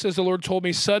message just as the Lord told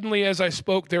me. Suddenly as I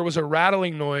spoke, there was a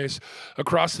rattling noise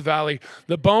across the valley.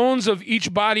 The bones of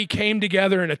each body came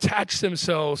together and attached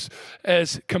themselves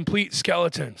as complete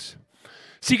skeletons.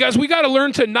 See, guys, we got to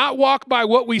learn to not walk by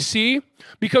what we see,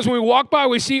 because when we walk by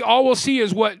what we see, all we'll see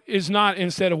is what is not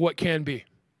instead of what can be.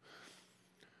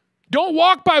 Don't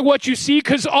walk by what you see,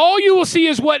 because all you will see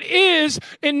is what is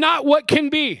and not what can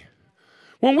be.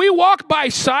 When we walk by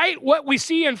sight, what we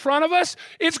see in front of us,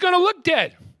 it's going to look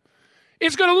dead.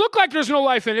 It's going to look like there's no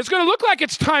life in it. It's going to look like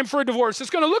it's time for a divorce.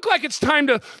 It's going to look like it's time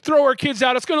to throw our kids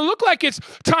out. It's going to look like it's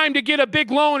time to get a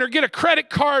big loan or get a credit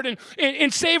card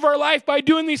and save our life by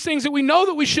doing these things that we know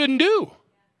that we shouldn't do.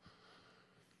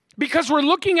 Because we're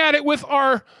looking at it with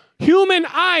our human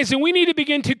eyes, and we need to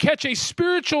begin to catch a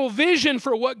spiritual vision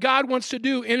for what God wants to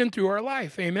do in and through our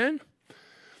life. Amen?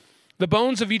 The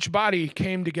bones of each body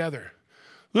came together.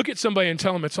 Look at somebody and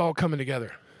tell them it's all coming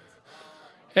together.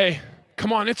 Hey,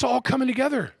 come on, it's all coming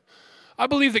together. I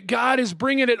believe that God is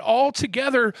bringing it all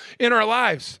together in our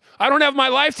lives. I don't have my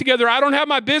life together. I don't have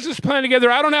my business plan together.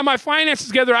 I don't have my finances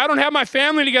together. I don't have my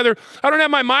family together. I don't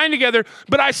have my mind together.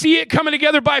 But I see it coming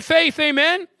together by faith,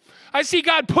 amen? I see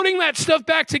God putting that stuff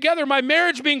back together. My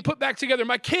marriage being put back together.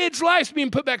 My kids' lives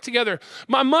being put back together.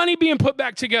 My money being put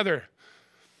back together.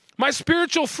 My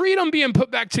spiritual freedom being put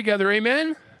back together,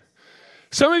 amen?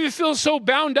 Some of you feel so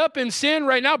bound up in sin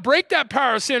right now. Break that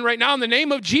power of sin right now in the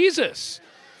name of Jesus.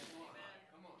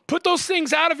 Put those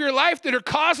things out of your life that are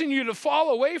causing you to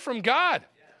fall away from God.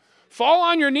 Fall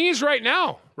on your knees right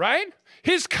now, right?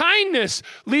 His kindness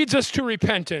leads us to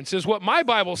repentance, is what my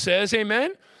Bible says,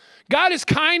 amen? God is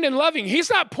kind and loving. He's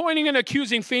not pointing an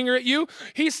accusing finger at you.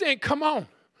 He's saying, come on.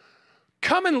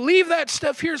 Come and leave that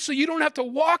stuff here so you don't have to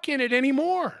walk in it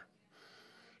anymore.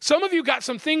 Some of you got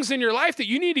some things in your life that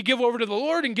you need to give over to the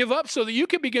Lord and give up so that you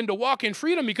can begin to walk in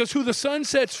freedom, because who the Son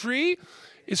sets free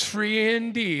is free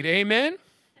indeed. Amen?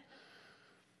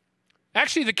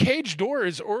 Actually, the cage door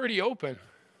is already open.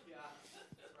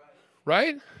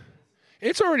 Right?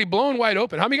 It's already blown wide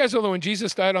open. How many of you guys know that when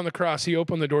Jesus died on the cross, he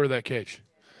opened the door to that cage?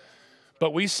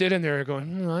 But we sit in there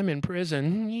going, I'm in prison.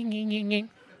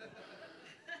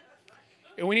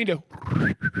 And we need to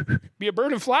be a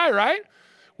bird and fly, right?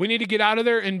 We need to get out of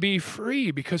there and be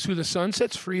free, because who the Son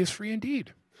sets free is free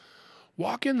indeed.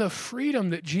 Walk in the freedom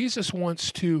that Jesus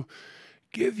wants to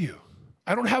give you.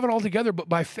 I don't have it all together, but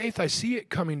by faith I see it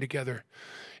coming together.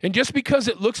 And just because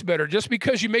it looks better, just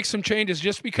because you make some changes,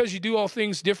 just because you do all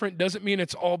things different doesn't mean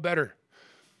it's all better.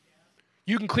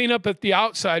 You can clean up at the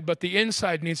outside, but the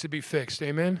inside needs to be fixed.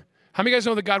 Amen? How many of you guys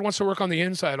know that God wants to work on the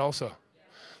inside also?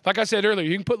 Like I said earlier,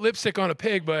 you can put lipstick on a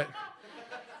pig, but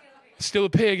it's still a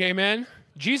pig. Amen?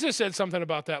 Jesus said something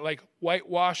about that, like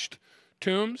whitewashed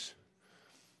tombs.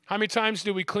 How many times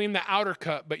do we clean the outer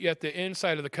cup, but yet the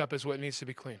inside of the cup is what needs to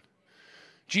be cleaned?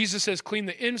 Jesus says clean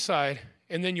the inside,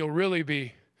 and then you'll really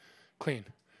be clean.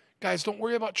 Guys, don't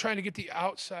worry about trying to get the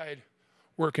outside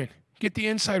working. Get the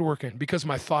inside working, because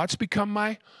my thoughts become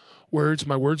my words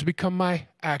become my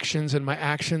actions, and my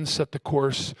actions set the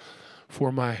course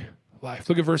for my life.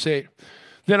 Look at verse 8.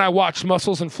 Then I watched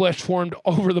muscles and flesh formed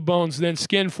over the bones, then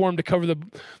skin formed to cover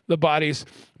the bodies,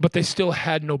 but they still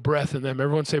had no breath in them.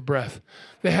 Everyone say breath.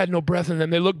 They had no breath in them.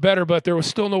 They looked better, but there was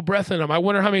still no breath in them. I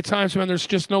wonder how many times when there's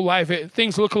just no life.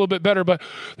 Things look a little bit better, but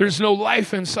there's no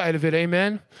life inside of it.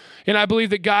 Amen? And I believe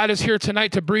that God is here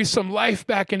tonight to breathe some life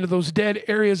back into those dead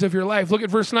areas of your life. Look at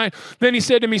verse 9. Then he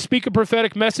said to me, speak a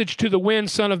prophetic message to the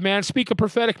wind, son of man. Speak a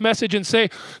prophetic message and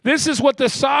say, this is what the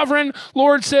sovereign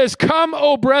Lord says. Come,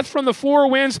 O breath from the four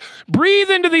winds, breathe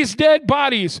into these dead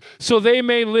bodies so they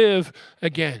may live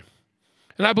again.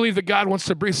 And I believe that God wants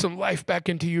to breathe some life back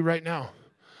into you right now.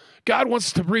 God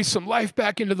wants to breathe some life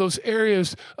back into those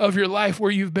areas of your life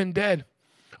where you've been dead.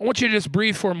 I want you to just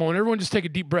breathe for a moment. Everyone just take a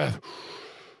deep breath.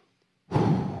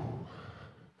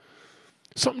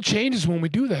 Something changes when we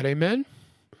do that, amen?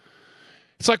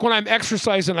 It's like when I'm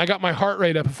exercising, I got my heart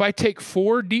rate up. If I take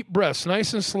 4 deep breaths,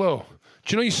 nice and slow,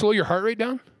 do you know you slow your heart rate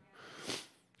down?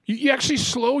 You actually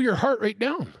slow your heart rate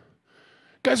down.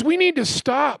 Guys, we need to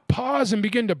stop, pause, and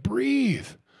begin to breathe.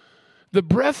 The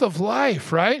breath of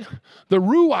life, right? The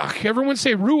ruach. Everyone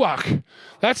say ruach.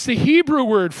 That's the Hebrew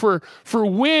word for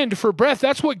wind, for breath.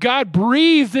 That's what God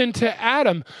breathed into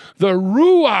Adam, the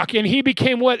ruach, and he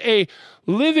became what? A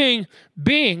living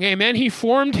being. Amen. He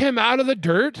formed him out of the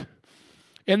dirt,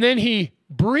 and then he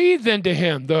breathed into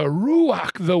him the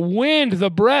ruach, the wind,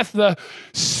 the breath, the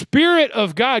Spirit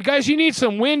of God. Guys, you need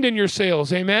some wind in your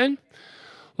sails. Amen.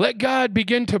 Let God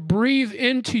begin to breathe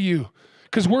into you,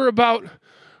 because we're about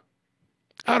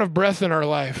out of breath in our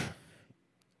life.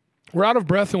 We're out of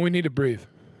breath and we need to breathe.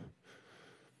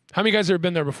 How many of you guys have ever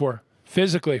been there before?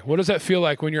 Physically, what does that feel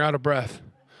like when you're out of breath?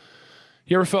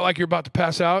 You ever felt like you're about to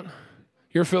pass out?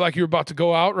 You ever feel like you're about to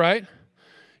go out, right?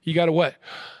 You got to what?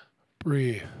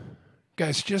 Breathe.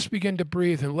 Guys, just begin to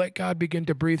breathe and let God begin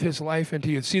to breathe his life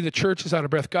into you. See, the church is out of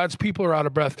breath. God's people are out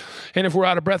of breath. And if we're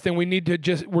out of breath, then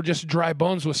we're just dry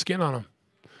bones with skin on them.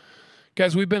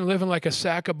 Guys, we've been living like a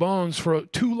sack of bones for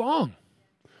too long.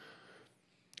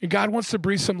 And God wants to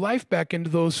breathe some life back into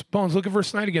those bones. Look at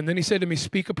verse 9 again. Then he said to me,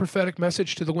 speak a prophetic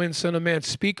message to the wind, son of man.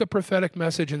 Speak a prophetic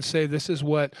message and say, this is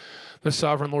what the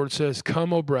sovereign Lord says.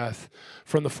 Come, O breath,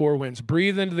 from the four winds.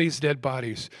 Breathe into these dead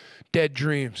bodies, dead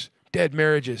dreams, dead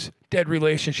marriages, dead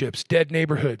relationships, dead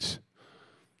neighborhoods,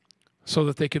 so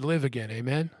that they could live again.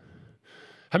 Amen?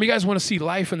 How many of you guys want to see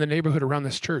life in the neighborhood around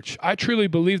this church? I truly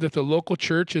believe that the local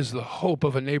church is the hope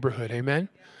of a neighborhood. Amen?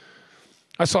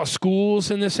 I saw schools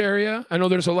in this area. I know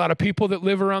there's a lot of people that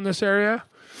live around this area.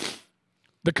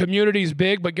 The community's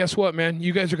big, but guess what, man?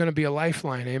 You guys are going to be a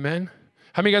lifeline, amen?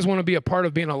 How many of you guys want to be a part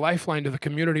of being a lifeline to the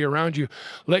community around you?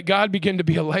 Let God begin to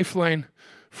be a lifeline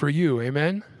for you,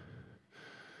 amen?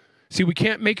 See, we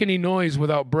can't make any noise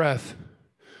without breath.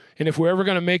 And if we're ever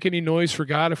going to make any noise for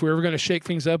God, if we're ever going to shake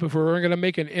things up, if we're ever going to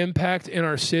make an impact in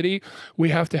our city, we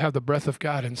have to have the breath of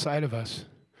God inside of us.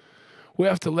 We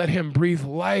have to let him breathe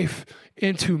life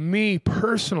into me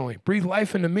personally. Breathe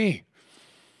life into me.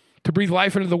 To breathe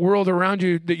life into the world around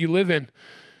you that you live in.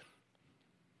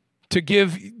 to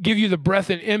give you the breath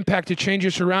and impact to change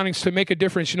your surroundings, to make a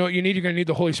difference, you know what you need? You're going to need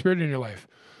the Holy Spirit in your life.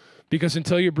 Because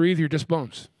until you breathe, you're just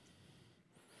bones.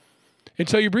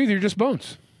 Until you breathe, you're just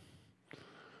bones.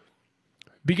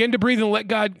 Begin to breathe and let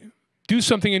God do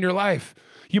something in your life.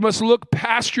 You must look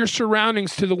past your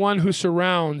surroundings to the one who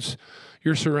surrounds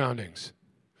your surroundings.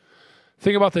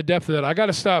 Think about the depth of that. I got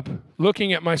to stop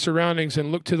looking at my surroundings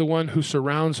and look to the one who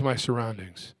surrounds my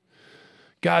surroundings.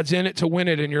 God's in it to win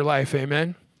it in your life,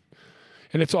 amen?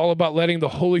 And it's all about letting the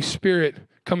Holy Spirit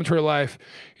come into your life.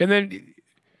 And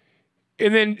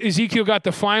then Ezekiel got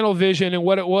the final vision, and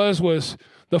what it was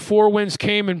the four winds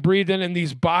came and breathed in, and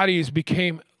these bodies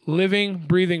became living,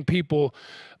 breathing people,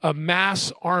 a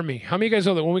mass army. How many of you guys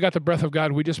know that when we got the breath of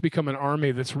God, we just become an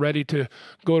army that's ready to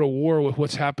go to war with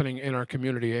what's happening in our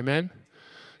community, amen?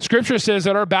 Scripture says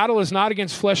that our battle is not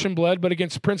against flesh and blood, but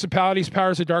against principalities,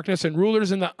 powers of darkness, and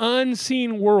rulers in the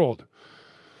unseen world.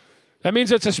 That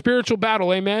means it's a spiritual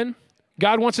battle, amen?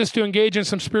 God wants us to engage in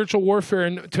some spiritual warfare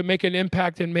and to make an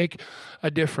impact and make a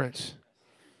difference.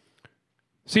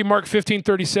 See, Mark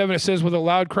 15:37, it says, with a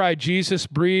loud cry, Jesus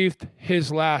breathed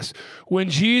his last. When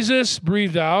Jesus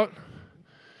breathed out,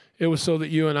 it was so that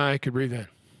you and I could breathe in.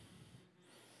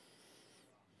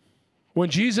 When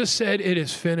Jesus said, it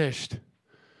is finished,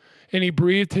 and he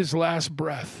breathed his last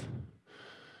breath,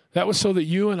 that was so that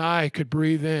you and I could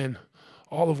breathe in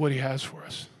all of what he has for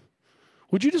us.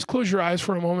 Would you just close your eyes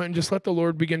for a moment and just let the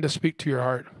Lord begin to speak to your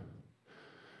heart?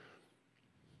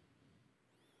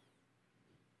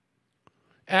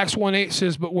 Acts 1:8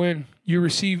 says, but when you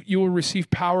will receive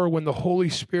power when the Holy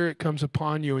Spirit comes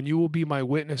upon you, and you will be my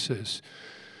witnesses,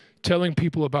 telling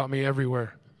people about me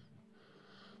everywhere.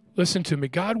 Listen to me.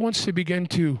 God wants to begin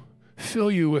to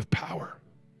fill you with power.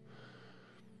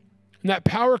 And that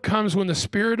power comes when the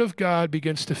Spirit of God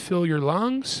begins to fill your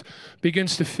lungs,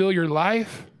 begins to fill your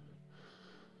life.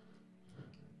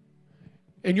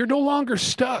 And you're no longer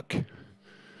stuck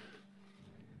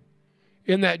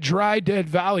in that dry, dead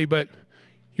valley, but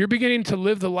you're beginning to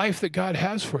live the life that God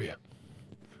has for you.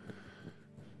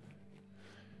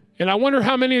 And I wonder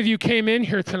how many of you came in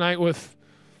here tonight with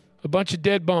a bunch of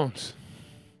dead bones.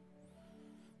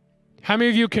 How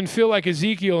many of you can feel like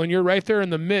Ezekiel and you're right there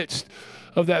in the midst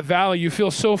of that valley? You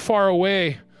feel so far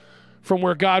away from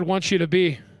where God wants you to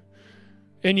be.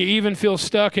 And you even feel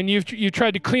stuck, and you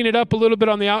tried to clean it up a little bit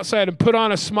on the outside and put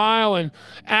on a smile and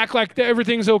act like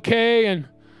everything's okay, and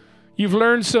you've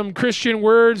learned some Christian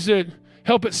words that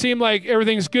help it seem like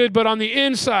everything's good, but on the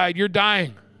inside, you're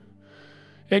dying,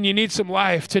 and you need some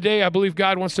life. Today, I believe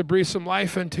God wants to breathe some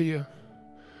life into you.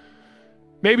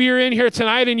 Maybe you're in here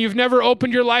tonight and you've never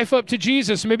opened your life up to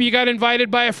Jesus. Maybe you got invited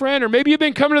by a friend, or maybe you've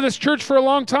been coming to this church for a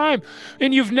long time,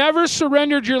 and you've never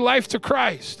surrendered your life to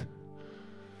Christ.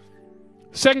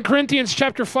 2 Corinthians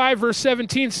chapter 5, verse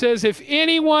 17 says, if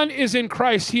anyone is in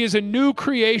Christ, he is a new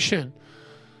creation.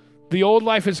 The old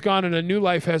life is gone and a new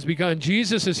life has begun.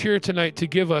 Jesus is here tonight to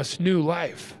give us new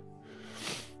life.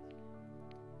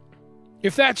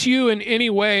 If that's you in any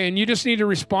way and you just need to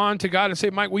respond to God and say,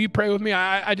 Mike, will you pray with me?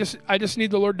 I just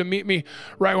need the Lord to meet me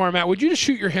right where I'm at. Would you just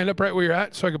shoot your hand up right where you're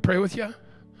at so I can pray with you?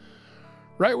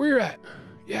 Right where you're at.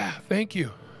 Yeah, thank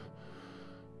you.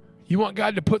 You want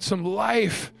God to put some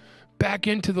life back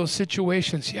into those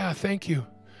situations. Yeah, thank you.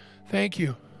 Thank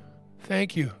you.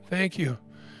 Thank you. Thank you.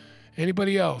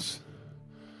 Anybody else?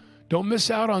 Don't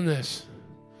miss out on this.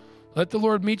 Let the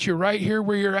Lord meet you right here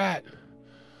where you're at.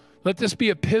 Let this be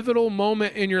a pivotal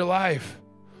moment in your life.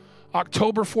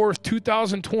 October 4th,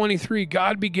 2023,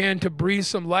 God began to breathe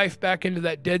some life back into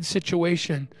that dead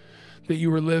situation that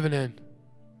you were living in.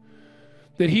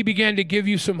 That he began to give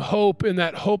you some hope in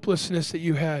that hopelessness that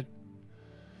you had.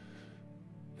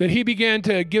 That he began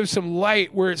to give some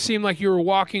light where it seemed like you were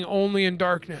walking only in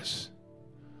darkness.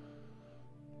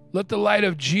 Let the light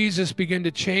of Jesus begin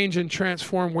to change and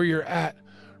transform where you're at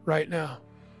right now.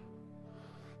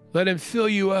 Let him fill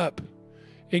you up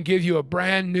and give you a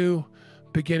brand new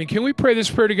beginning. Can we pray this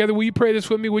prayer together? Will you pray this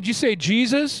with me? Would you say,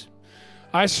 Jesus,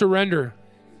 I surrender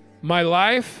my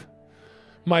life,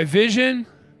 my vision,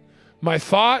 my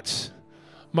thoughts,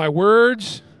 my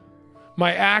words,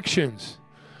 my actions.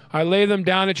 I lay them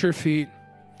down at your feet.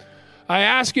 I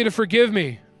ask you to forgive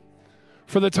me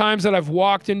for the times that I've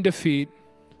walked in defeat.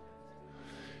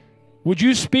 Would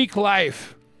you speak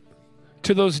life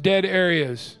to those dead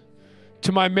areas,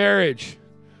 to my marriage,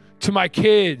 to my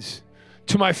kids,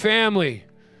 to my family,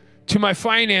 to my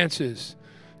finances,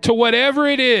 to whatever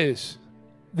it is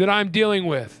that I'm dealing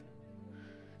with?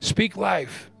 Speak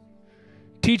life.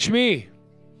 Teach me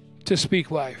to speak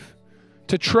life,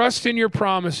 to trust in your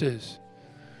promises,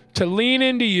 to lean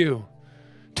into you,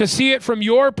 to see it from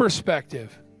your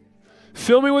perspective.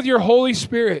 Fill me with your Holy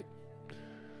Spirit.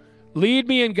 Lead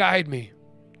me and guide me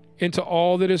into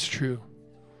all that is true.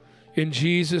 In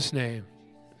Jesus' name.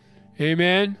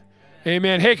 Amen.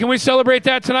 Amen. Hey, can we celebrate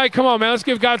that tonight? Come on, man. Let's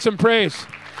give God some praise.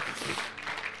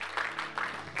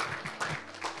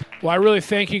 Well, I really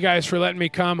thank you guys for letting me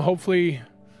come. Hopefully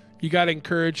you got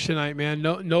encouraged tonight, man.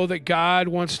 Know that God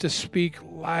wants to speak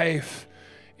life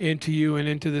into you and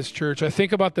into this church. I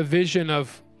think about the vision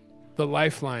of the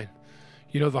Lifeline,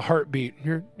 the heartbeat.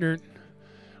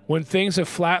 When things have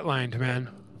flatlined, man,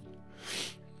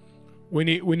 we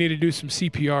need to do some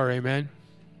CPR, amen?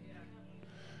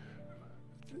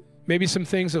 Maybe some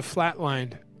things have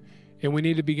flatlined, and we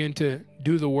need to begin to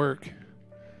do the work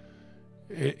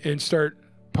and start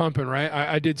pumping, right?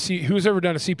 I did see, who's ever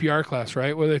done a CPR class,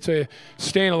 right? Where they say,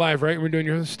 staying alive, right? We're doing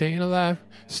your staying alive.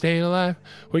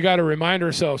 We got to remind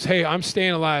ourselves, hey, I'm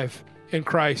staying alive in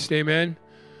Christ, amen?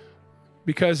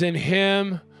 Because in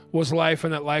him was life,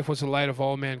 and that life was the light of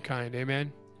all mankind,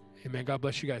 amen? Amen. God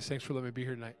bless you guys. Thanks for letting me be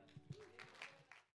here tonight.